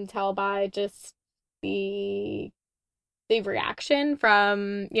can even tell by just the reaction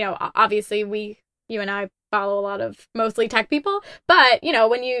from, obviously you and I follow a lot of mostly tech people, but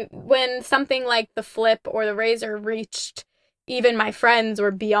when something like the Flip or the Razor reached even my friends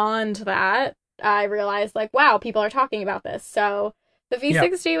or beyond that, I realized like, wow, people are talking about this. So the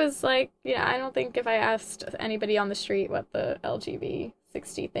V60 was like, I don't think if I asked anybody on the street what the LG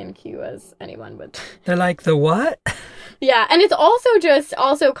V60 ThinQ was, anyone would. They're like, the what? Yeah, and it's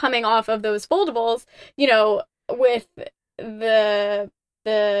also coming off of those foldables, with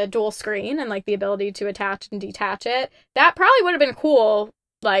the dual screen and like the ability to attach and detach it. That probably would have been cool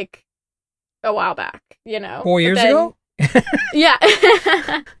like a while back, 4 years ago? Yeah.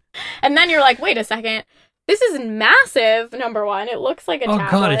 And then you're like, wait a second, this is massive. Number one, it looks like a tablet.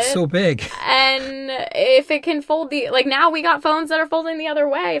 Oh God, it's so big. And if it can fold now we got phones that are folding the other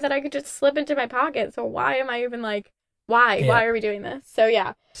way that I could just slip into my pocket. So why am I even like, why? Yeah. Why are we doing this? So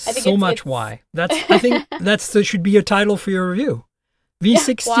yeah, I think it's why. I think that should be a title for your review.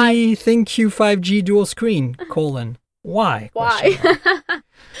 V60 ThinQ 5G dual screen, why? Why?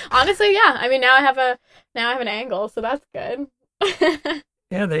 Honestly, yeah. I mean, now I have an angle, so that's good.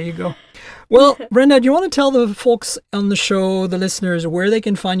 Yeah, there you go. Well, Brenda, do you want to tell the folks on the show, the listeners, where they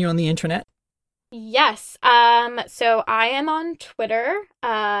can find you on the internet? Yes. So I am on Twitter,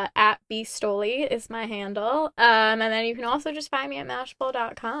 at bstoly is my handle. And then you can also just find me at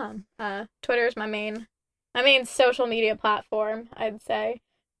mashable.com. Twitter is my main social media platform, I'd say.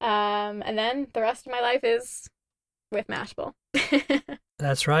 And then the rest of my life is with Mashable.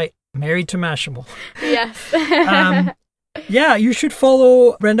 That's right. Married to Mashable. Yes. Yeah, you should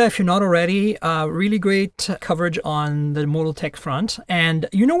follow Brenda if you're not already. Really great coverage on the mobile tech front. And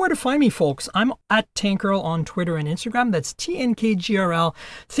you know where to find me, folks. I'm at Tankgirl on Twitter and Instagram. That's TNKGRL.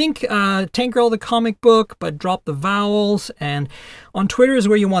 Think Tankgirl the comic book, but drop the vowels. And on Twitter is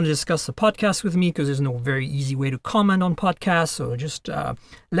where you want to discuss the podcast with me, because there's no very easy way to comment on podcasts. So just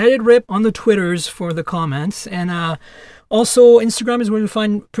let it rip on the Twitters for the comments. And also, Instagram is where you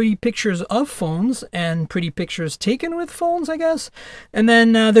find pretty pictures of phones and pretty pictures taken with phones, I guess. And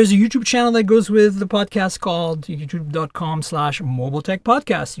then there's a YouTube channel that goes with the podcast called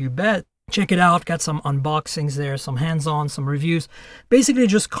youtube.com/mobiletechpodcast. You bet. Check it out. Got some unboxings there, some hands-on, some reviews. Basically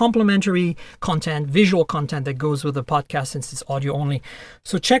just complimentary content, visual content that goes with the podcast since it's audio only.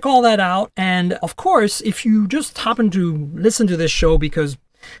 So check all that out. And of course, if you just happen to listen to this show because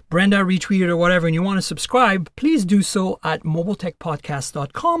Brenda retweeted or whatever and you want to subscribe, please do so at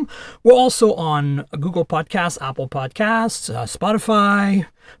mobiletechpodcast.com. We're also on Google Podcasts, Apple Podcasts, Spotify,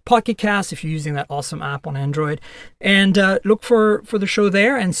 Pocket Cast if you're using that awesome app on Android. And look for the show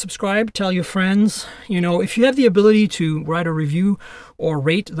there and subscribe. Tell your friends. If you have the ability to write a review or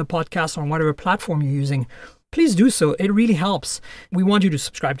rate the podcast on whatever platform you're using, please do so. It really helps. We want you to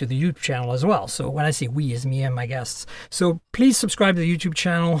subscribe to the YouTube channel as well. So when I say we, it's me and my guests. So please subscribe to the YouTube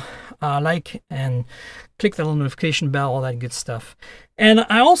channel, like and click the little notification bell, all that good stuff. And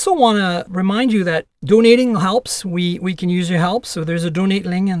I also want to remind you that donating helps. We can use your help. So there's a donate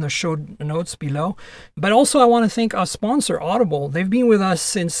link in the show notes below. But also I want to thank our sponsor, Audible. They've been with us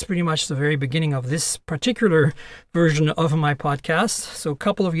since pretty much the very beginning of this particular version of my podcast. So a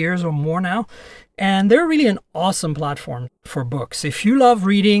couple of years or more now. And they're really an awesome platform for books. If you love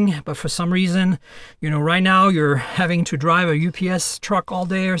reading, but for some reason, right now you're having to drive a UPS truck all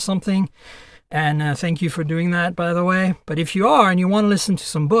day or something, And thank you for doing that, by the way. But if you are and you want to listen to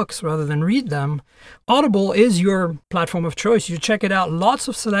some books rather than read them, Audible is your platform of choice. You check it out. Lots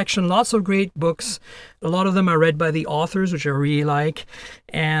of selection, lots of great books. A lot of them are read by the authors, which I really like.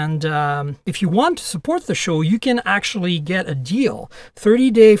 And if you want to support the show, you can actually get a deal.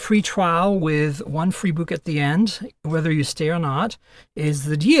 30-day free trial with one free book at the end, whether you stay or not, is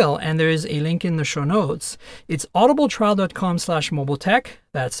the deal. And there is a link in the show notes. It's audibletrial.com/mobiletech.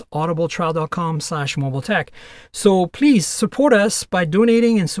 That's audibletrial.com/mobiletech. So please support us by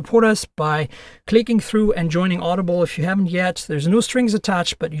donating and support us by clicking through and joining Audible if you haven't yet. There's no strings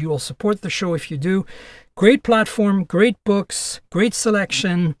attached, but you will support the show if you do. Great platform, great books, great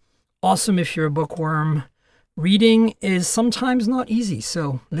selection. Awesome if you're a bookworm. Reading is sometimes not easy,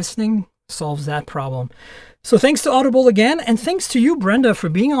 so listening solves that problem. So thanks to Audible again, and thanks to you, Brenda, for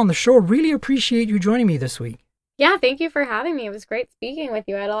being on the show. Really appreciate you joining me this week. Yeah, thank you for having me. It was great speaking with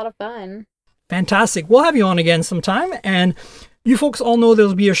you. I had a lot of fun. Fantastic. We'll have you on again sometime, and you folks all know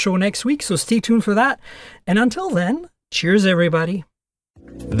there'll be a show next week, so stay tuned for that. And until then, cheers, everybody.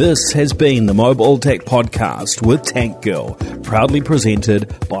 This has been the Mobile Tech Podcast with Tank Girl, proudly presented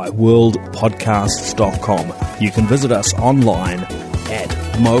by worldpodcasts.com. You can visit us online at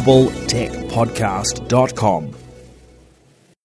mobiletechpodcast.com.